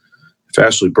resource? If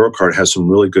Ashley Burkhardt has some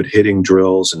really good hitting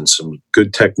drills and some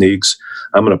good techniques,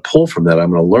 I'm going to pull from that.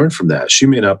 I'm going to learn from that. She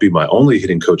may not be my only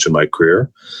hitting coach in my career,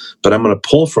 but I'm going to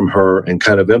pull from her and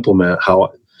kind of implement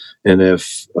how. And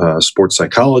if a sports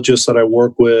psychologist that I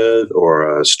work with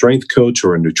or a strength coach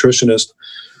or a nutritionist,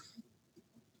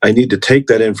 I need to take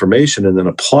that information and then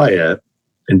apply it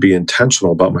and be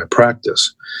intentional about my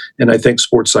practice. And I think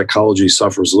sports psychology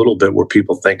suffers a little bit where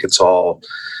people think it's all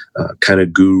kind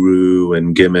of guru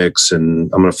and gimmicks and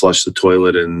I'm going to flush the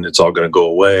toilet and it's all going to go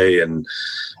away. And,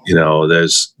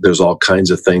 there's all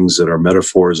kinds of things that are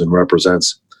metaphors and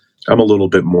represents. I'm a little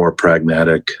bit more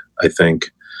pragmatic, I think.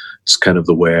 It's kind of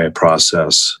the way I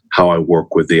process how I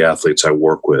work with the athletes I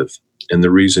work with. And the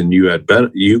reason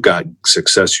you got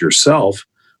success yourself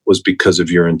was because of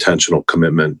your intentional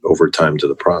commitment over time to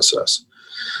the process.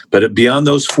 But beyond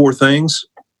those 4 things,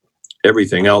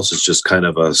 everything else is just kind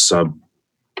of a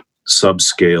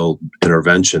subscale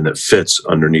intervention that fits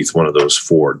underneath one of those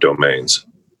 4 domains.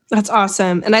 That's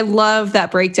awesome. And I love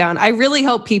that breakdown. I really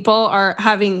hope people are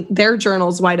having their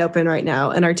journals wide open right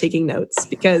now and are taking notes,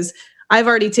 because I've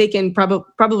already taken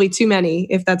probably too many,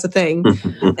 if that's a thing.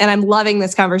 And I'm loving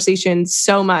this conversation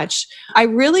so much. I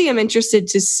really am interested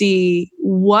to see,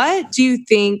 what do you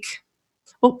think,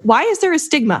 why is there a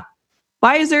stigma?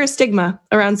 Why is there a stigma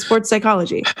around sports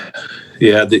psychology?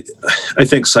 Yeah, I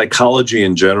think psychology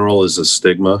in general is a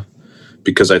stigma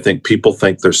because I think people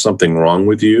think there's something wrong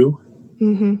with you,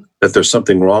 that there's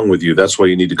something wrong with you. That's why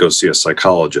you need to go see a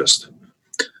psychologist.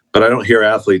 But I don't hear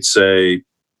athletes say,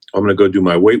 I'm going to go do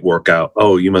my weight workout.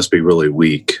 Oh, you must be really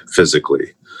weak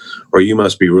physically, or you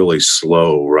must be really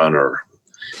slow runner.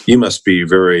 You must be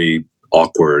very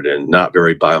awkward and not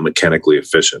very biomechanically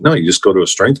efficient. No, you just go to a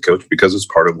strength coach because it's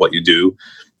part of what you do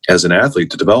as an athlete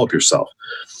to develop yourself.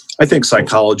 I think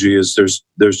psychology is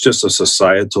there's just a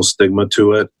societal stigma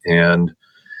to it. And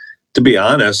to be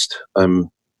honest,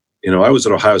 I was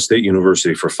at Ohio State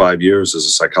University for 5 years as a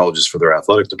psychologist for their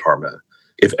athletic department.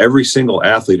 If every single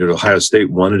athlete at Ohio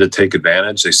State wanted to take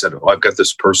advantage, they said, I've got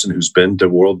this person who's been to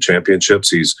world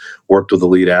championships. He's worked with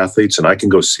elite athletes and I can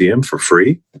go see him for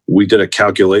free. We did a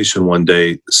calculation one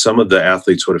day. Some of the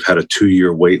athletes would have had a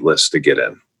 2-year wait list to get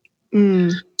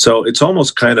in. So it's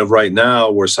almost kind of right now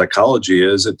where psychology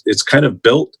is, it's kind of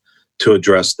built to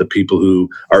address the people who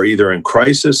are either in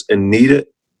crisis and need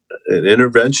an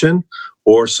intervention,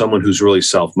 or someone who's really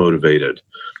self-motivated.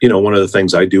 One of the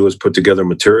things I do is put together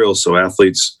materials so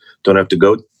athletes don't have to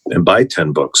go and buy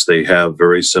 10 books. They have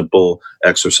very simple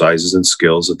exercises and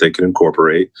skills that they can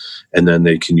incorporate, and then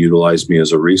they can utilize me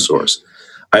as a resource.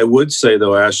 I would say,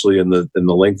 though, Ashley, in the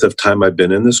length of time I've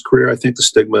been in this career, I think the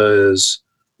stigma is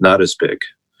not as big.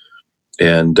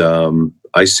 And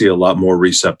I see a lot more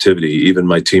receptivity. Even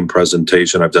my team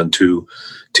presentation, I've done 2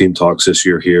 team talks this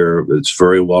year here. It's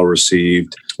very well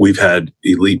received. We've had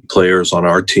elite players on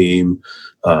our team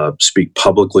speak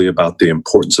publicly about the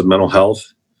importance of mental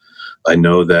health. I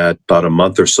know that about a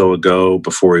month or so ago,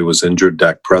 before he was injured,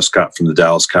 Dak Prescott from the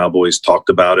Dallas Cowboys talked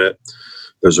about it.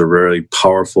 There's a very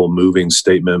powerful, moving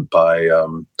statement by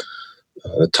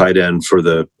a tight end for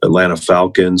the Atlanta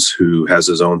Falcons, who has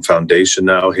his own foundation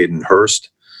now, Hayden Hurst.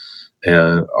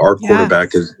 And our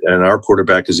quarterback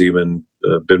has even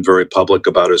been very public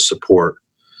about his support.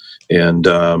 And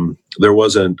there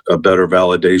wasn't a better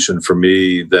validation for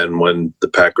me than when the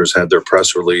Packers had their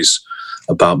press release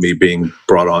about me being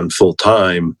brought on full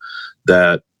time,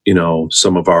 that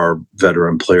some of our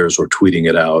veteran players were tweeting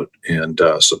it out and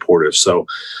supportive. So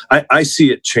I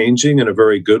see it changing in a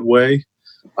very good way.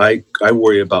 I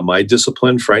worry about my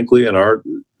discipline, frankly, and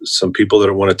some people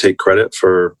that want to take credit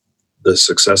for the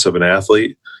success of an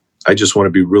athlete. I just want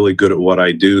to be really good at what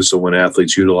I do, so when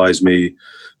athletes utilize me,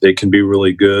 they can be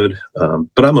really good.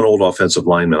 But I'm an old offensive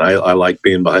lineman. I like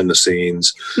being behind the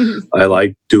scenes. I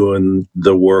like doing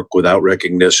the work without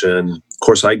recognition. Of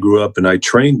course, I grew up and I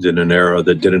trained in an era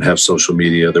that didn't have social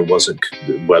media. There wasn't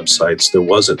websites. There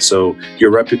wasn't. So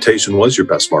your reputation was your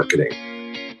best marketing.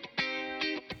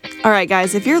 All right,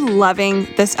 guys, if you're loving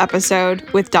this episode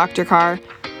with Dr. Carr,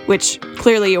 which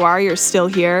clearly you are, you're still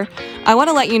here, I want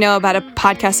to let you know about a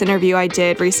podcast interview I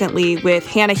did recently with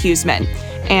Hannah Huseman.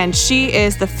 And she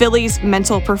is the Phillies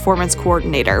mental performance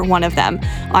coordinator, one of them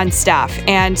on staff.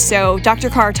 And so Dr.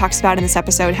 Carr talks about in this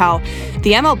episode how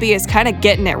the MLB is kind of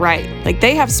getting it right. Like,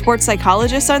 they have sports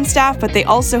psychologists on staff, but they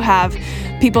also have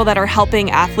people that are helping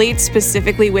athletes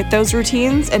specifically with those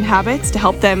routines and habits to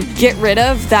help them get rid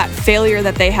of that failure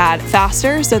that they had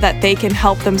faster, so that they can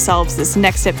help themselves this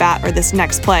next at bat or this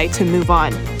next play to move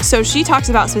on. So she talks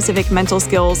about specific mental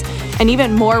skills and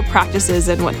even more practices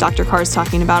than what Dr. Carr is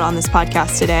talking about on this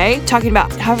podcast today, talking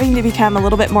about having to become a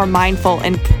little bit more mindful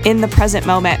and in the present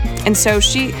moment. And so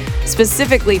she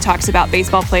specifically talks about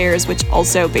baseball players, which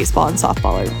also baseball and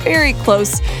softball are very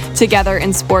close together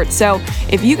in sports. So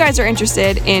if you guys are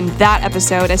interested in that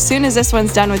episode, as soon as this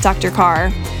one's done with Dr.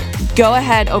 Carr, go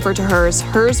ahead over to hers.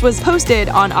 Hers was posted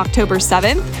on October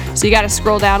 7th, so you got to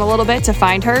scroll down a little bit to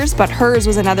find hers, but hers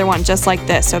was another one just like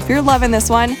this. So if you're loving this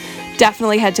one,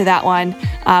 definitely head to that one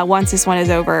once this one is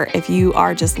over, if you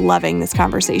are just loving this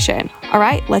conversation. All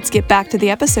right, let's get back to the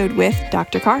episode with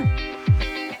Dr. Carr.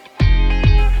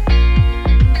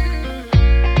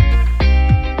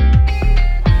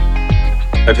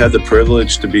 I've had the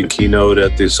privilege to be keynote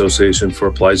at the Association for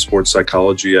Applied Sports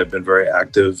Psychology. I've been very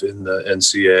active in the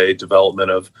NCAA development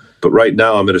but right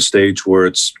now I'm at a stage where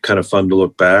it's kind of fun to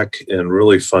look back and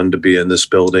really fun to be in this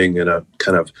building in a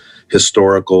kind of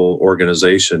historical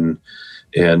organization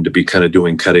and to be kind of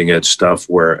doing cutting edge stuff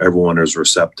where everyone is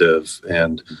receptive.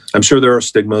 And I'm sure there are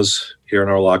stigmas here in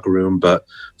our locker room, but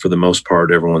for the most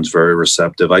part, everyone's very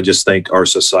receptive. I just think our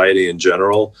society in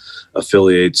general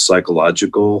affiliates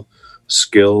psychological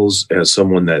skills as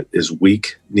someone that is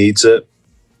weak needs it,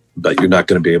 but you're not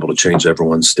going to be able to change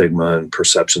everyone's stigma and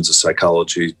perceptions of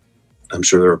psychology. I'm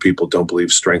sure there are people who don't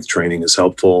believe strength training is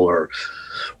helpful or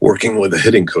working with a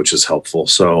hitting coach is helpful.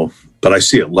 So, but I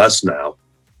see it less now.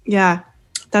 Yeah,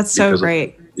 that's so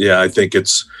great. I think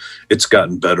it's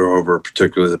gotten better over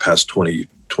particularly the past 20,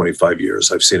 25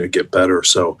 years. I've seen it get better.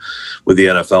 So with the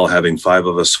NFL having 5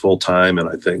 of us full time, and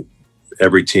I think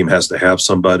every team has to have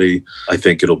somebody, I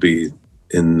think it'll be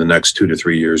in the next 2 to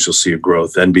 3 years, you'll see a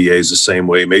growth. NBA is the same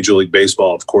way. Major League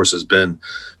Baseball, of course, has been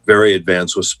very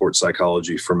advanced with sports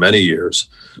psychology for many years.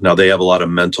 Now they have a lot of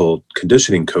mental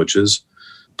conditioning coaches,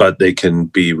 but they can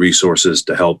be resources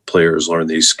to help players learn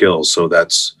these skills. So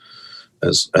that's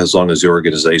as long as the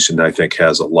organization, I think,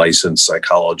 has a licensed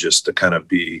psychologist to kind of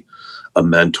be a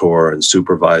mentor and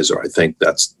supervisor, I think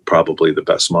that's probably the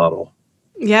best model.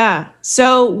 Yeah.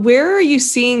 So where are you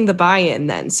seeing the buy-in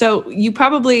then? So you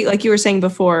probably, like you were saying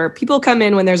before, people come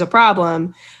in when there's a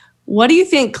problem. What do you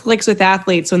think clicks with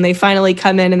athletes when they finally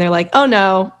come in and they're like, oh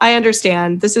no, I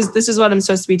understand. This is what I'm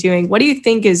supposed to be doing. What do you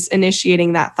think is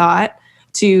initiating that thought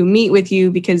to meet with you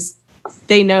because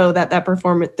they know that their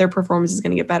performance is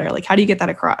going to get better? Like, how do you get that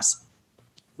across?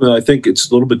 Well, I think it's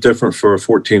a little bit different for a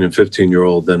 14 and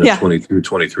 15-year-old than a 22,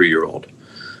 23-year-old.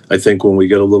 I think when we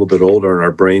get a little bit older and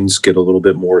our brains get a little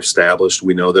bit more established,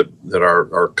 we know that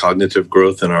our cognitive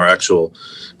growth and our actual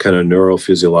kind of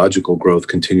neurophysiological growth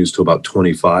continues to about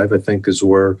 25, I think is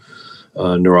where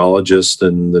neurologists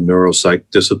and the neuropsych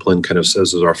discipline kind of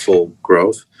says is our full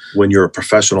growth. When you're a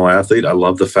professional athlete, I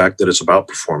love the fact that it's about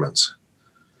performance.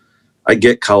 I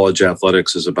get college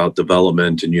athletics is about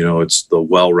development and, it's the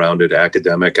well-rounded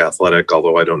academic athletic,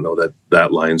 although I don't know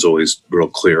that line's always real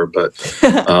clear, but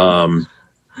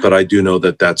I do know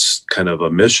that that's kind of a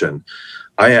mission.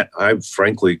 I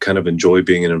frankly kind of enjoy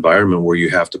being in an environment where you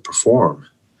have to perform.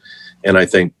 And I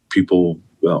think people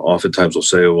oftentimes will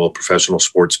say, well, professional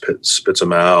sports spits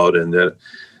them out.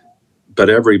 But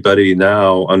everybody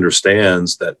now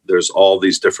understands that there's all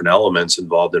these different elements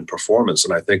involved in performance.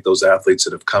 And I think those athletes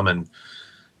that have come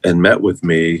and met with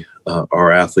me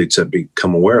are athletes that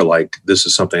become aware, like, this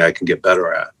is something I can get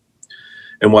better at.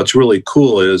 And what's really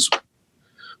cool is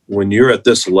when you're at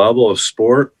this level of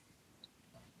sport,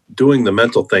 doing the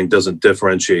mental thing doesn't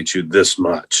differentiate you this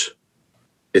much.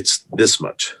 It's this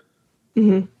much,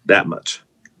 that much.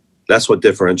 That's what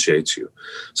differentiates you.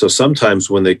 So sometimes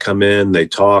when they come in, they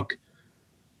talk,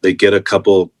 they get a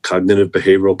couple cognitive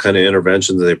behavioral kind of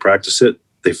interventions and they practice it,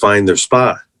 they find their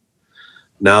spot.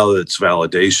 Now it's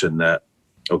validation that,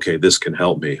 okay, this can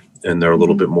help me. And they're a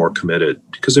little bit more committed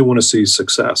because they want to see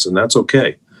success. And that's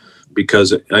okay.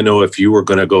 Because I know if you were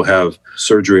going to go have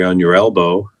surgery on your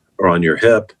elbow or on your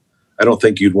hip, I don't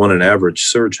think you'd want an average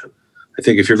surgeon. I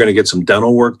think if you're going to get some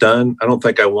dental work done, I don't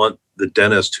think I want the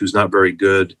dentist who's not very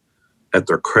good at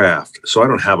their craft. So I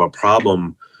don't have a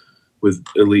problem with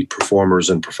elite performers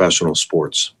in professional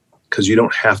sports because you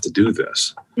don't have to do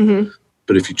this.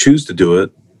 But if you choose to do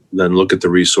it, then look at the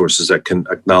resources that can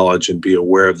acknowledge and be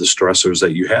aware of the stressors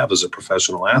that you have as a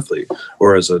professional athlete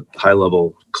or as a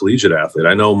high-level collegiate athlete.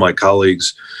 I know my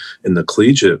colleagues in the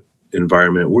collegiate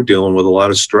environment, we're dealing with a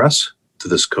lot of stress to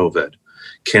this COVID,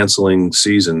 canceling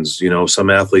seasons.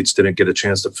 Some athletes didn't get a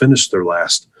chance to finish their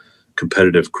last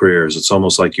competitive careers. It's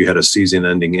almost like you had a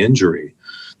season-ending injury.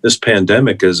 This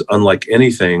pandemic is unlike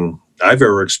anything I've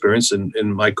ever experienced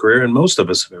in my career, and most of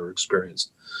us have ever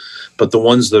experienced. But the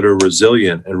ones that are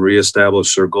resilient and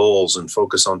reestablish their goals and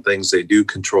focus on things they do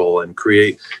control and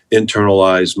create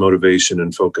internalized motivation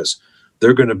and focus,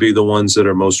 they're going to be the ones that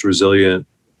are most resilient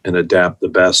and adapt the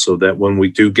best, so that when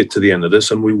we do get to the end of this,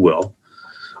 and we will,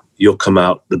 you'll come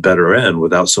out the better end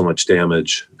without so much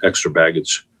damage, extra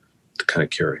baggage to kind of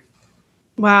carry.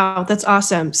 Wow, that's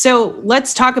awesome. So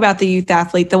let's talk about the youth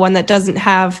athlete, the one that doesn't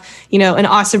have, an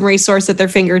awesome resource at their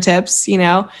fingertips,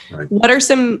 Right. What are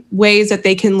some ways that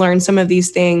they can learn some of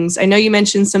these things? I know you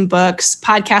mentioned some books,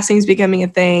 podcasting is becoming a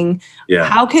thing. Yeah.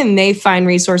 How can they find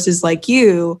resources like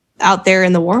you out there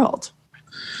in the world?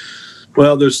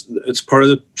 Well, it's part of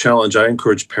the challenge. I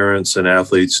encourage parents and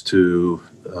athletes to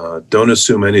don't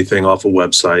assume anything off a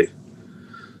website.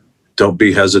 Don't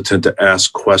be hesitant to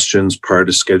ask questions prior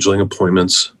to scheduling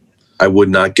appointments. I would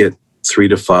not get 3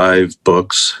 to 5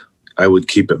 books. I would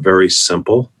keep it very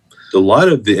simple. A lot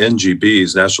of the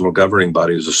NGBs, national governing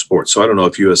bodies of sports, so I don't know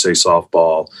if USA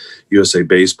Softball, USA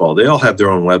Baseball, they all have their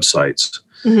own websites.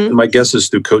 And my guess is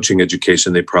through coaching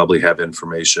education, they probably have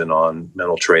information on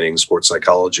mental training, sports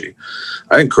psychology.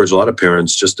 I encourage a lot of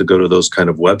parents just to go to those kind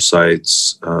of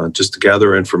websites, just to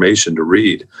gather information to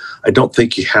read. I don't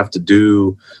think you have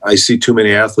to I see too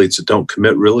many athletes that don't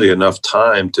commit really enough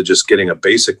time to just getting a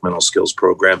basic mental skills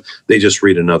program. They just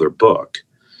read another book.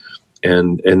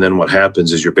 And then what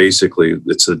happens is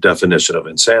it's the definition of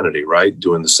insanity, right?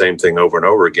 Doing the same thing over and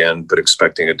over again, but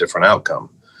expecting a different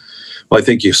outcome. Well, I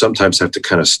think you sometimes have to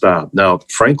kind of stop. Now,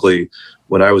 frankly,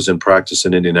 when I was in practice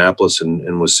in Indianapolis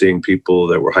and was seeing people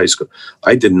that were high school,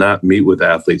 I did not meet with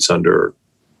athletes under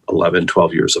 11,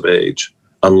 12 years of age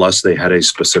unless they had a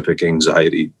specific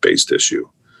anxiety-based issue.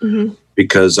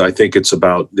 Because I think it's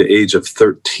about the age of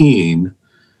 13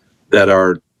 that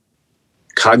our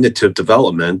cognitive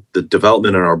development, the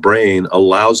development in our brain,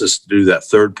 allows us to do that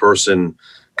third-person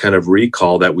kind of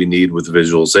recall that we need with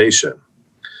visualization.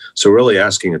 So really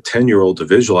asking a 10-year-old to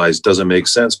visualize doesn't make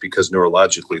sense because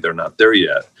neurologically they're not there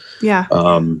yet. Yeah.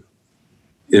 And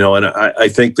I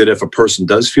think that if a person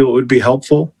does feel it would be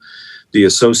helpful, the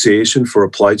Association for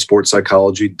Applied Sports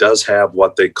Psychology does have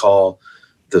what they call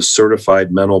the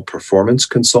Certified Mental Performance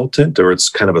Consultant, or it's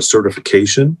kind of a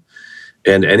certification.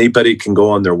 And anybody can go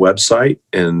on their website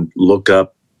and look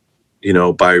up,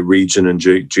 by region and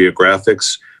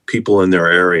geographics, people in their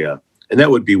area. And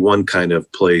that would be one kind of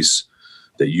place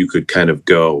that you could kind of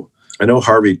go. I know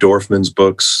Harvey Dorfman's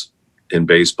books in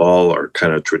baseball are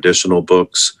kind of traditional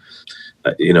books.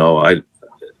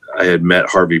 I had met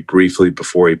Harvey briefly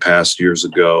before he passed years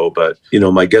ago, but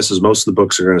my guess is most of the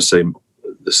books are going to say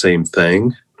the same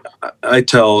thing. I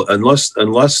tell, unless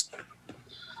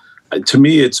to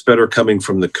me, it's better coming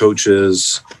from the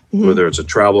coaches, whether it's a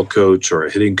travel coach or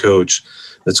a hitting coach,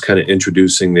 that's kind of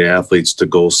introducing the athletes to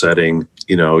goal setting.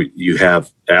 You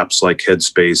have apps like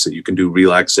Headspace that you can do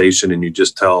relaxation, and you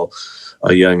just tell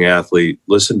a young athlete,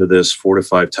 listen to this 4 to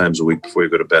 5 times a week before you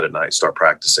go to bed at night, start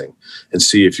practicing and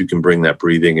see if you can bring that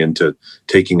breathing into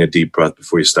taking a deep breath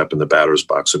before you step in the batter's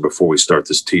box or before we start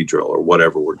this tee drill or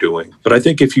whatever we're doing. But I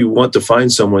think if you want to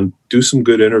find someone, do some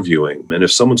good interviewing. And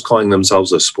if someone's calling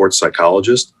themselves a sports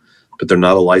psychologist, but they're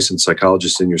not a licensed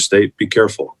psychologist in your state, be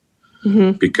careful.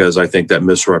 Because I think that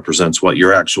misrepresents what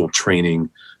your actual training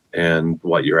and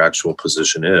what your actual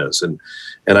position is. And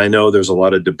I know there's a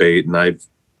lot of debate, and I've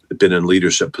been in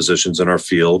leadership positions in our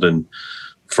field, and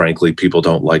frankly, people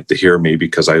don't like to hear me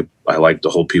because I like to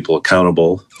hold people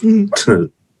accountable,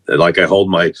 like I hold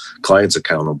my clients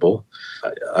accountable.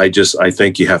 I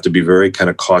think you have to be very kind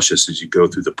of cautious as you go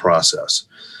through the process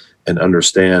and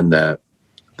understand that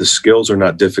the skills are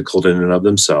not difficult in and of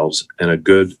themselves, and a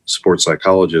good sports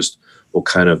psychologist will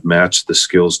kind of match the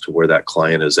skills to where that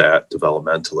client is at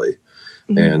developmentally,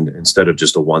 and instead of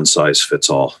just a one size fits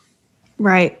all.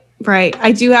 Right.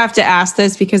 I do have to ask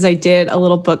this because I did a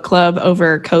little book club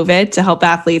over COVID to help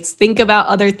athletes think about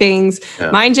other things. Yeah.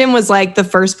 Mind Gym was like the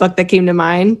first book that came to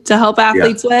mind to help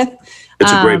athletes with.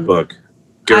 It's a great book.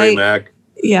 Gary Mack.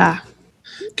 Yeah.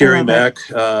 Gary Mack.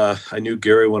 I knew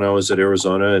Gary when I was at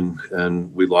Arizona,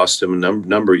 and we lost him a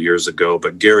number of years ago.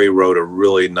 But Gary wrote a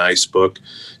really nice book.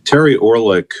 Terry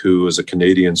Orlick, who is a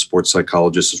Canadian sports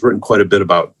psychologist, has written quite a bit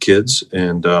about kids,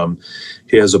 and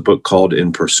he has a book called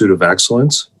In Pursuit of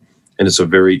Excellence. And it's a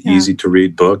very easy to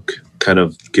read book, kind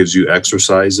of gives you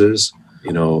exercises.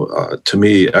 To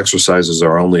me, exercises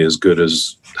are only as good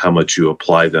as how much you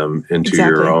apply them into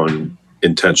your own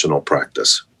intentional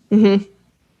practice.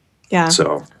 Yeah.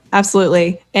 So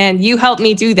absolutely. And you helped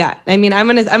me do that. I mean, I'm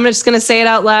just going to say it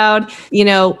out loud.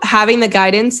 Having the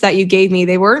guidance that you gave me,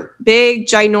 they weren't big,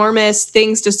 ginormous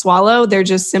things to swallow. They're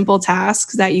just simple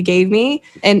tasks that you gave me.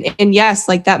 And yes,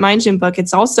 like that Mind Gym book,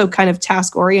 it's also kind of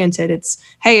task oriented. It's,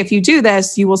 hey, if you do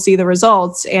this, you will see the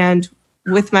results. And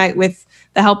with the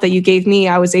help that you gave me,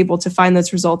 I was able to find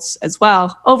those results as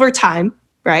well over time.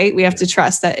 Right? We have to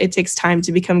trust that it takes time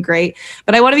to become great.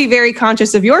 But I want to be very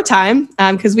conscious of your time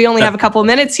because we only have a couple of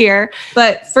minutes here.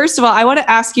 But first of all, I want to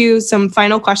ask you some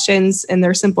final questions, and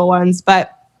they're simple ones.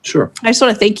 But sure. I just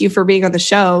want to thank you for being on the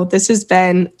show. This has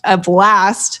been a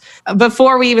blast.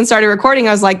 Before we even started recording,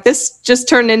 I was like, this just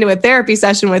turned into a therapy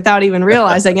session without even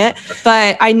realizing it.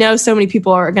 But I know so many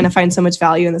people are going to find so much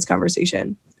value in this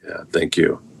conversation. Yeah, thank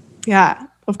you. Yeah.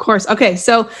 Of course. Okay.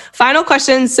 So final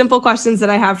questions, simple questions that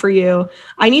I have for you.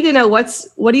 I need to know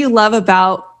what do you love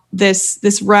about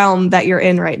this realm that you're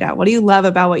in right now? What do you love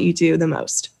about what you do the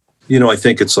most? I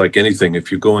think it's like anything.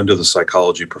 If you go into the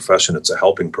psychology profession, it's a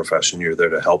helping profession. You're there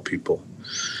to help people.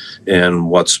 And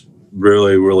what's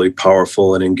really, really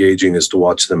powerful and engaging is to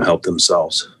watch them help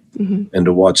themselves and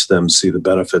to watch them see the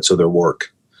benefits of their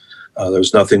work.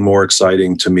 There's nothing more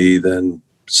exciting to me than,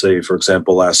 say, for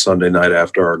example, last Sunday night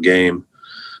after our game,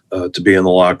 to be in the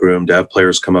locker room, to have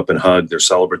players come up and hug. They're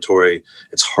celebratory.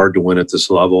 It's hard to win at this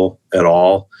level at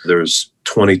all. There's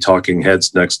 20 talking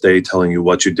heads next day telling you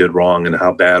what you did wrong and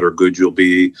how bad or good you'll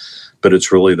be. But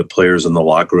it's really the players in the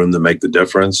locker room that make the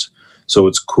difference. So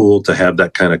it's cool to have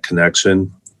that kind of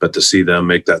connection, but to see them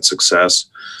make that success,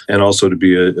 and also to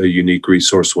be a unique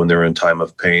resource when they're in time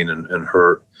of pain and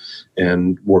hurt,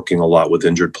 and working a lot with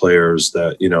injured players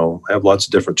that, have lots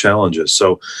of different challenges.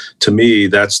 So to me,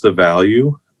 that's the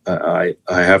value. I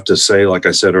have to say, like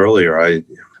I said earlier,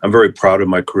 I'm very proud of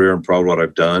my career and proud of what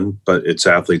I've done, but it's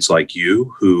athletes like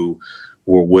you who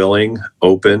were willing,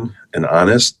 open, and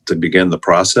honest to begin the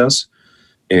process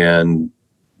and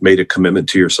made a commitment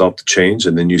to yourself to change.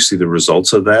 And then you see the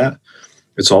results of that.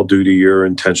 It's all due to your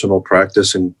intentional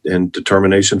practice and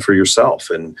determination for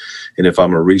yourself. And if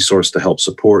I'm a resource to help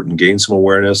support and gain some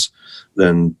awareness,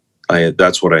 then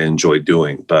that's what I enjoy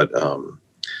doing. But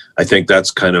I think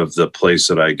that's kind of the place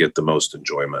that I get the most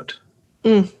enjoyment.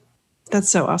 That's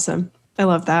so awesome. I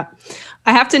love that.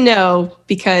 I have to know,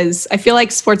 because I feel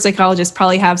like sports psychologists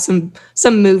probably have some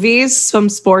movies, some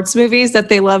sports movies that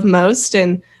they love most,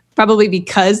 and probably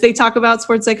because they talk about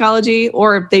sports psychology,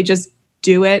 or they just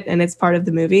do it and it's part of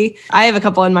the movie. I have a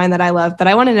couple in mind that I love, but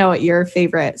I want to know what your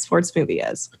favorite sports movie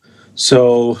is.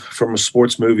 So from a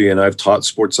sports movie, and I've taught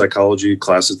sports psychology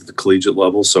classes at the collegiate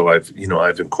level, so I've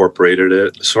incorporated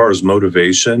it. As far as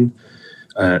motivation,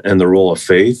 and the role of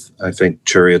faith. I think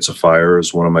Chariots of Fire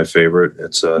is one of my favorite.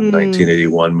 It's a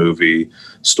 1981 movie,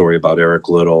 story about Eric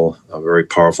Liddell, a very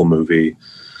powerful movie.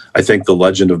 I think The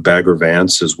Legend of Bagger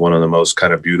Vance is one of the most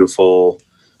kind of beautiful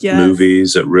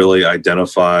movies that really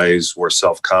identifies where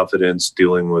self-confidence,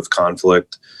 dealing with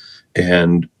conflict,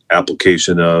 and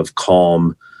application of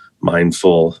calm,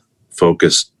 mindful,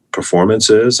 focused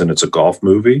performances. And it's a golf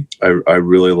movie. I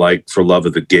really like For Love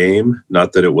of the Game.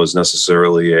 Not that it was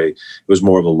necessarily it was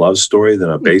more of a love story than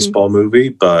a baseball movie,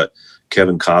 but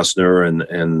Kevin Costner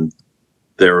and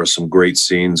there are some great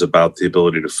scenes about the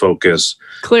ability to focus,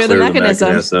 clear the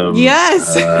mechanism.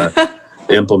 Yes.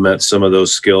 Implement some of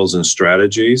those skills and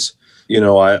strategies.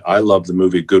 I love the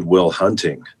movie Good Will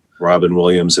Hunting, Robin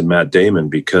Williams and Matt Damon,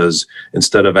 because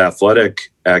instead of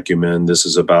athletic acumen, this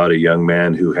is about a young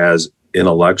man who has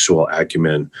intellectual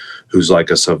acumen, who's like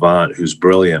a savant, who's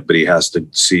brilliant, but he has to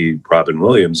see Robin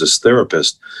Williams as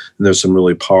therapist. And there's some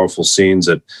really powerful scenes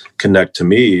that connect to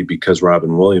me because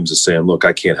Robin Williams is saying, look,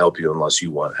 I can't help you unless you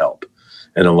want help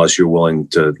and unless you're willing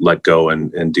to let go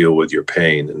and deal with your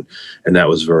pain. And that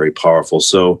was very powerful.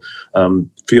 So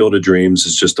Field of Dreams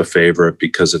is just a favorite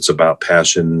because it's about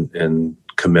passion and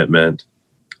commitment.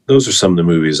 Those are some of the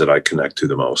movies that I connect to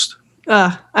the most.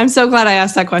 I'm so glad I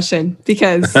asked that question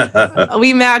because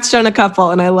we matched on a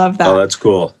couple and I love that. Oh, that's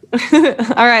cool.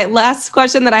 All right. Last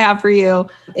question that I have for you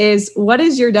is, what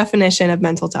is your definition of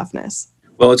mental toughness?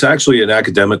 Well, it's actually an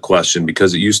academic question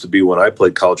because it used to be when I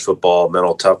played college football,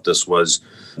 mental toughness was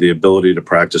the ability to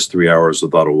practice 3 hours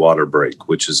without a water break,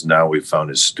 which is now we've found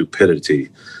is stupidity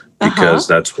because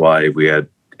that's why we had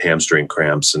hamstring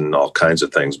cramps and all kinds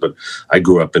of things. But I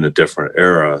grew up in a different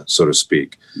era, so to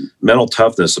speak. Mental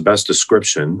toughness, the best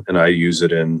description, and I use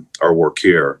it in our work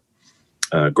here.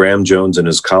 Graham Jones and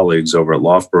his colleagues over at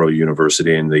Loughborough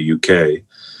University in the UK,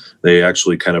 they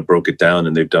actually kind of broke it down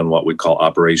and they've done what we call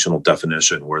operational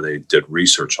definition, where they did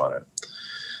research on it.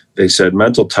 They said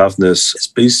mental toughness is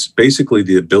basically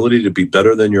the ability to be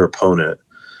better than your opponent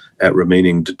at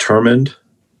remaining determined,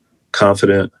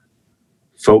 confident,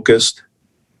 focused,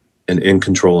 and in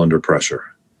control under pressure.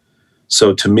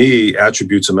 So to me,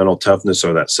 attributes of mental toughness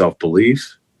are that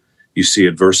self-belief. You see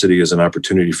adversity as an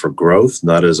opportunity for growth,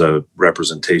 not as a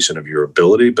representation of your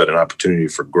ability, but an opportunity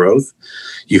for growth.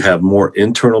 You have more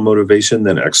internal motivation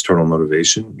than external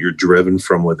motivation. You're driven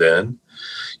from within.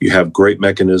 You have great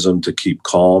mechanism to keep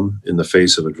calm in the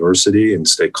face of adversity and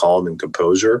stay calm and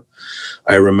composure.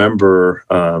 I remember,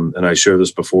 and I shared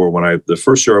this before, the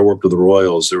first year I worked with the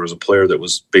Royals, there was a player that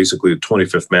was basically the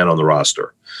 25th man on the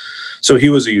roster. So he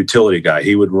was a utility guy.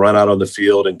 He would run out on the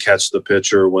field and catch the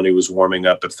pitcher when he was warming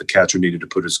up if the catcher needed to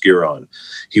put his gear on.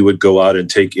 He would go out and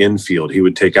take infield. He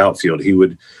would take outfield. He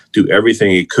would do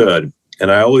everything he could.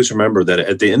 And I always remember that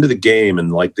at the end of the game, in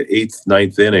like the 8th,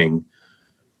 9th inning,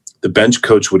 the bench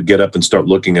coach would get up and start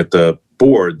looking at the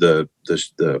board, the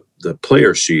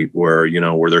player sheet where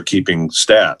they're keeping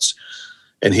stats.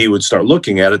 And he would start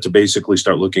looking at it to basically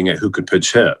start looking at who could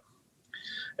pitch hit.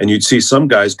 And you'd see some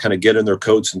guys kind of get in their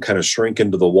coats and kind of shrink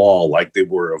into the wall like they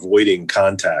were avoiding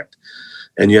contact.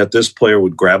 And yet this player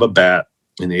would grab a bat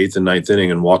in the 8th and 9th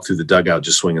inning and walk through the dugout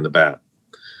just swinging the bat,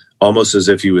 almost as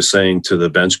if he was saying to the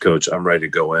bench coach, I'm ready to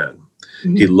go in.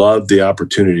 Mm-hmm. He loved the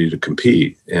opportunity to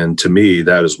compete. And to me,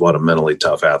 that is what a mentally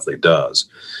tough athlete does.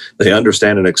 They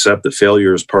understand and accept that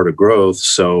failure is part of growth.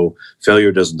 So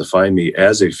failure doesn't define me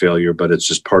as a failure, but it's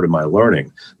just part of my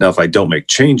learning. Now, if I don't make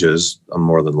changes, I'm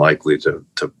more than likely to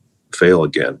fail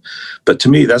again. But to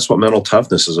me, that's what mental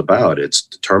toughness is about. It's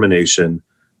determination,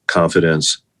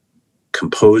 confidence,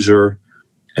 composure,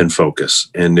 and focus.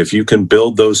 And if you can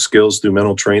build those skills through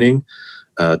mental training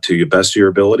to your best of your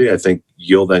ability, I think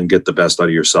you'll then get the best out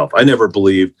of yourself. I never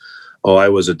believed, I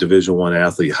was a Division I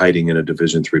athlete hiding in a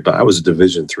Division III, but I was a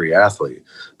Division III athlete.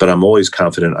 But I'm always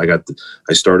confident.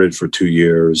 I started for 2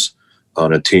 years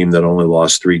on a team that only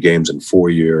lost 3 games in 4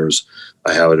 years.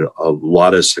 I had a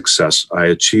lot of success. I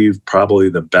achieved probably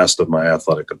the best of my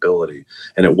athletic ability.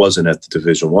 And it wasn't at the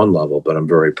Division I level, but I'm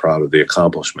very proud of the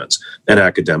accomplishments, and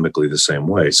academically the same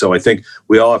way. So I think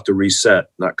we all have to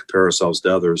reset, not compare ourselves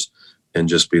to others, and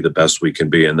just be the best we can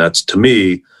be. And that's, to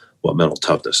me, what mental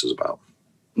toughness is about.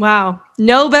 Wow.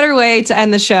 No better way to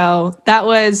end the show. That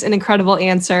was an incredible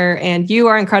answer, and you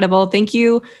are incredible. Thank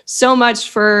you so much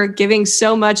for giving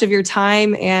so much of your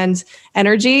time and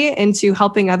energy into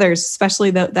helping others,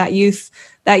 especially that youth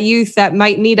that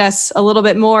might need us a little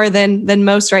bit more than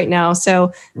most right now.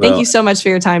 So thank you so much for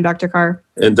your time, Dr. Carr.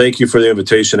 And thank you for the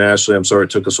invitation, Ashley. I'm sorry it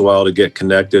took us a while to get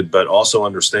connected, but also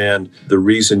understand the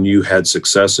reason you had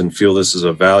success and feel this is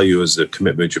a value is the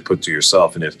commitment you put to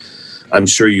yourself. And if I'm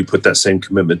sure you put that same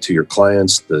commitment to your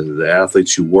clients, the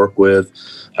athletes you work with.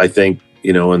 I think,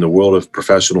 in the world of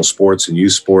professional sports and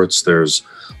youth sports, there's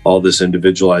all this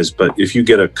individualized, but if you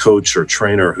get a coach or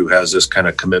trainer who has this kind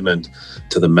of commitment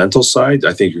to the mental side,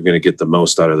 I think you're going to get the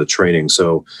most out of the training.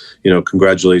 So,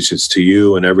 congratulations to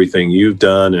you and everything you've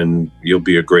done, and you'll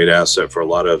be a great asset for a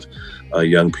lot of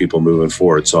young people moving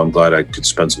forward. So I'm glad I could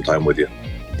spend some time with you.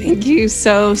 Thank you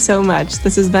so, so much.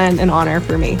 This has been an honor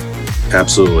for me.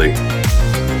 Absolutely.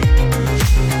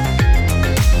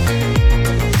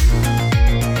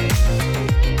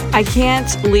 I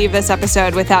can't leave this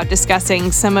episode without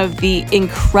discussing some of the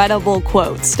incredible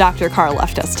quotes Dr. Carr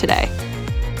left us today.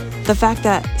 The fact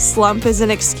that slump is an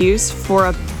excuse for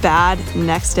a bad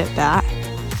next at bat.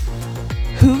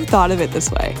 Who thought of it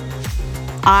this way?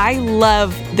 I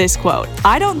love this quote.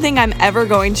 I don't think I'm ever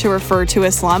going to refer to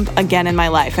a slump again in my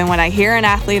life. And when I hear an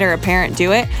athlete or a parent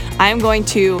do it, I'm going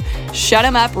to shut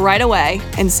them up right away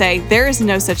and say, there is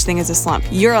no such thing as a slump.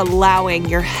 You're allowing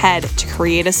your head to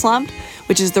create a slump,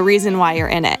 which is the reason why you're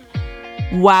in it.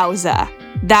 Wowza.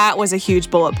 That was a huge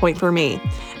bullet point for me.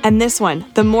 And this one,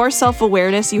 the more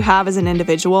self-awareness you have as an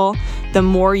individual, the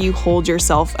more you hold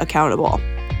yourself accountable.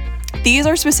 These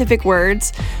are specific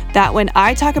words that when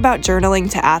I talk about journaling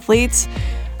to athletes,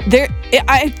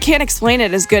 I can't explain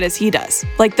it as good as he does.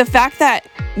 Like the fact that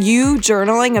you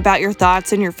journaling about your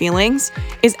thoughts and your feelings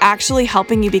is actually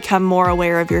helping you become more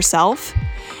aware of yourself.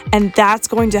 And that's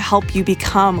going to help you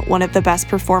become one of the best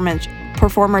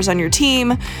performers on your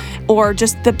team, or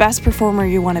just the best performer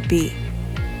you want to be.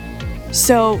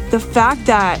 So the fact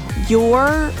that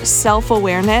your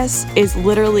self-awareness is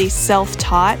literally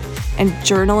self-taught and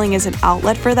journaling is an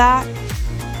outlet for that,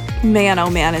 man, oh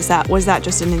man, was that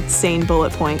just an insane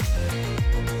bullet point.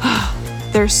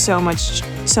 There's so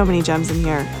many gems in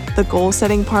here. The goal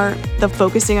setting part, the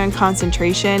focusing on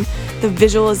concentration, the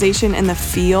visualization and the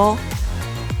feel.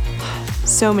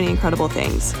 So many incredible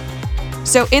things.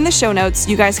 So in the show notes,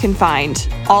 you guys can find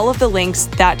all of the links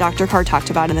that Dr. Carr talked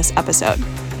about in this episode.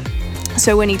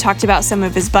 So when he talked about some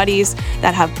of his buddies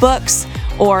that have books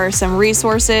or some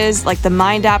resources like the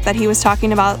Mind app that he was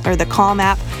talking about, or the Calm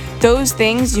app, those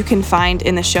things you can find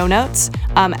in the show notes,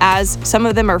 as some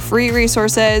of them are free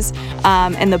resources,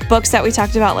 and the books that we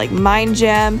talked about like Mind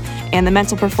Gym and the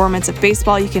Mental Performance of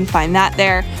Baseball, you can find that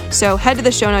there. So head to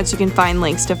the show notes, you can find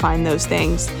links to find those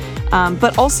things.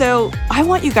 But also, I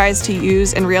want you guys to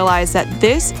use and realize that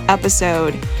this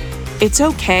episode, it's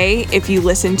okay if you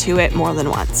listen to it more than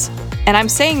once. And I'm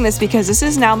saying this because this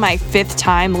is now my 5th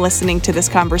time listening to this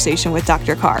conversation with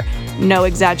Dr. Carr. No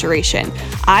exaggeration.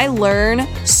 I learn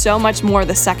so much more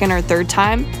the second or third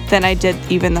time than I did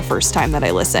even the first time that I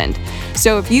listened.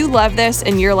 So if you love this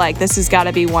and you're like, this has got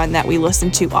to be one that we listen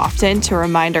to often to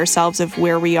remind ourselves of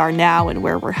where we are now and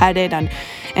where we're headed,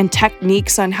 and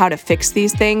techniques on how to fix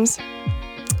these things,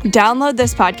 download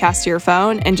this podcast to your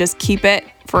phone and just keep it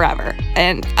forever.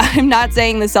 And I'm not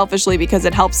saying this selfishly because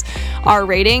it helps our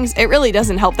ratings. It really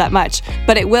doesn't help that much,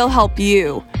 but it will help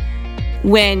you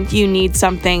when you need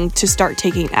something to start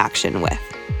taking action with.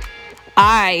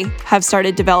 I have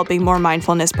started developing more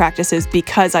mindfulness practices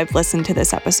because I've listened to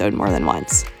this episode more than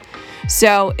once.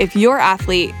 So if your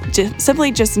athlete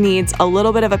simply just needs a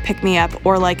little bit of a pick-me-up,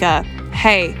 or like a,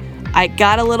 hey, I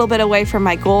got a little bit away from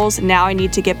my goals, now I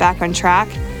need to get back on track,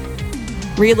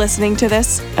 re-listening to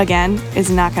this again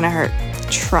is not going to hurt.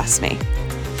 Trust me.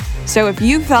 So if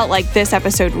you felt like this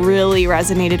episode really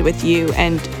resonated with you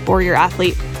or your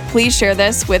athlete, please share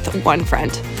this with one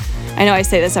friend. I know I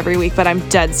say this every week, but I'm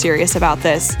dead serious about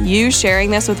this. You sharing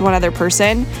this with one other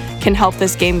person can help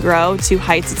this game grow to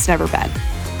heights it's never been.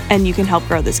 And you can help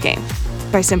grow this game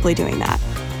by simply doing that.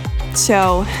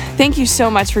 So thank you so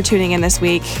much for tuning in this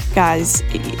week, guys.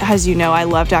 As you know, I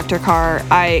love Dr. Carr.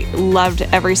 I loved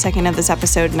every second of this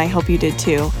episode, and I hope you did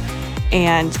too.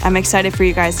 And I'm excited for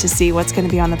you guys to see what's going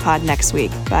to be on the pod next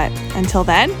week. But until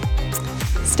then,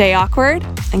 stay awkward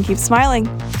and keep smiling.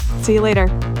 See you later.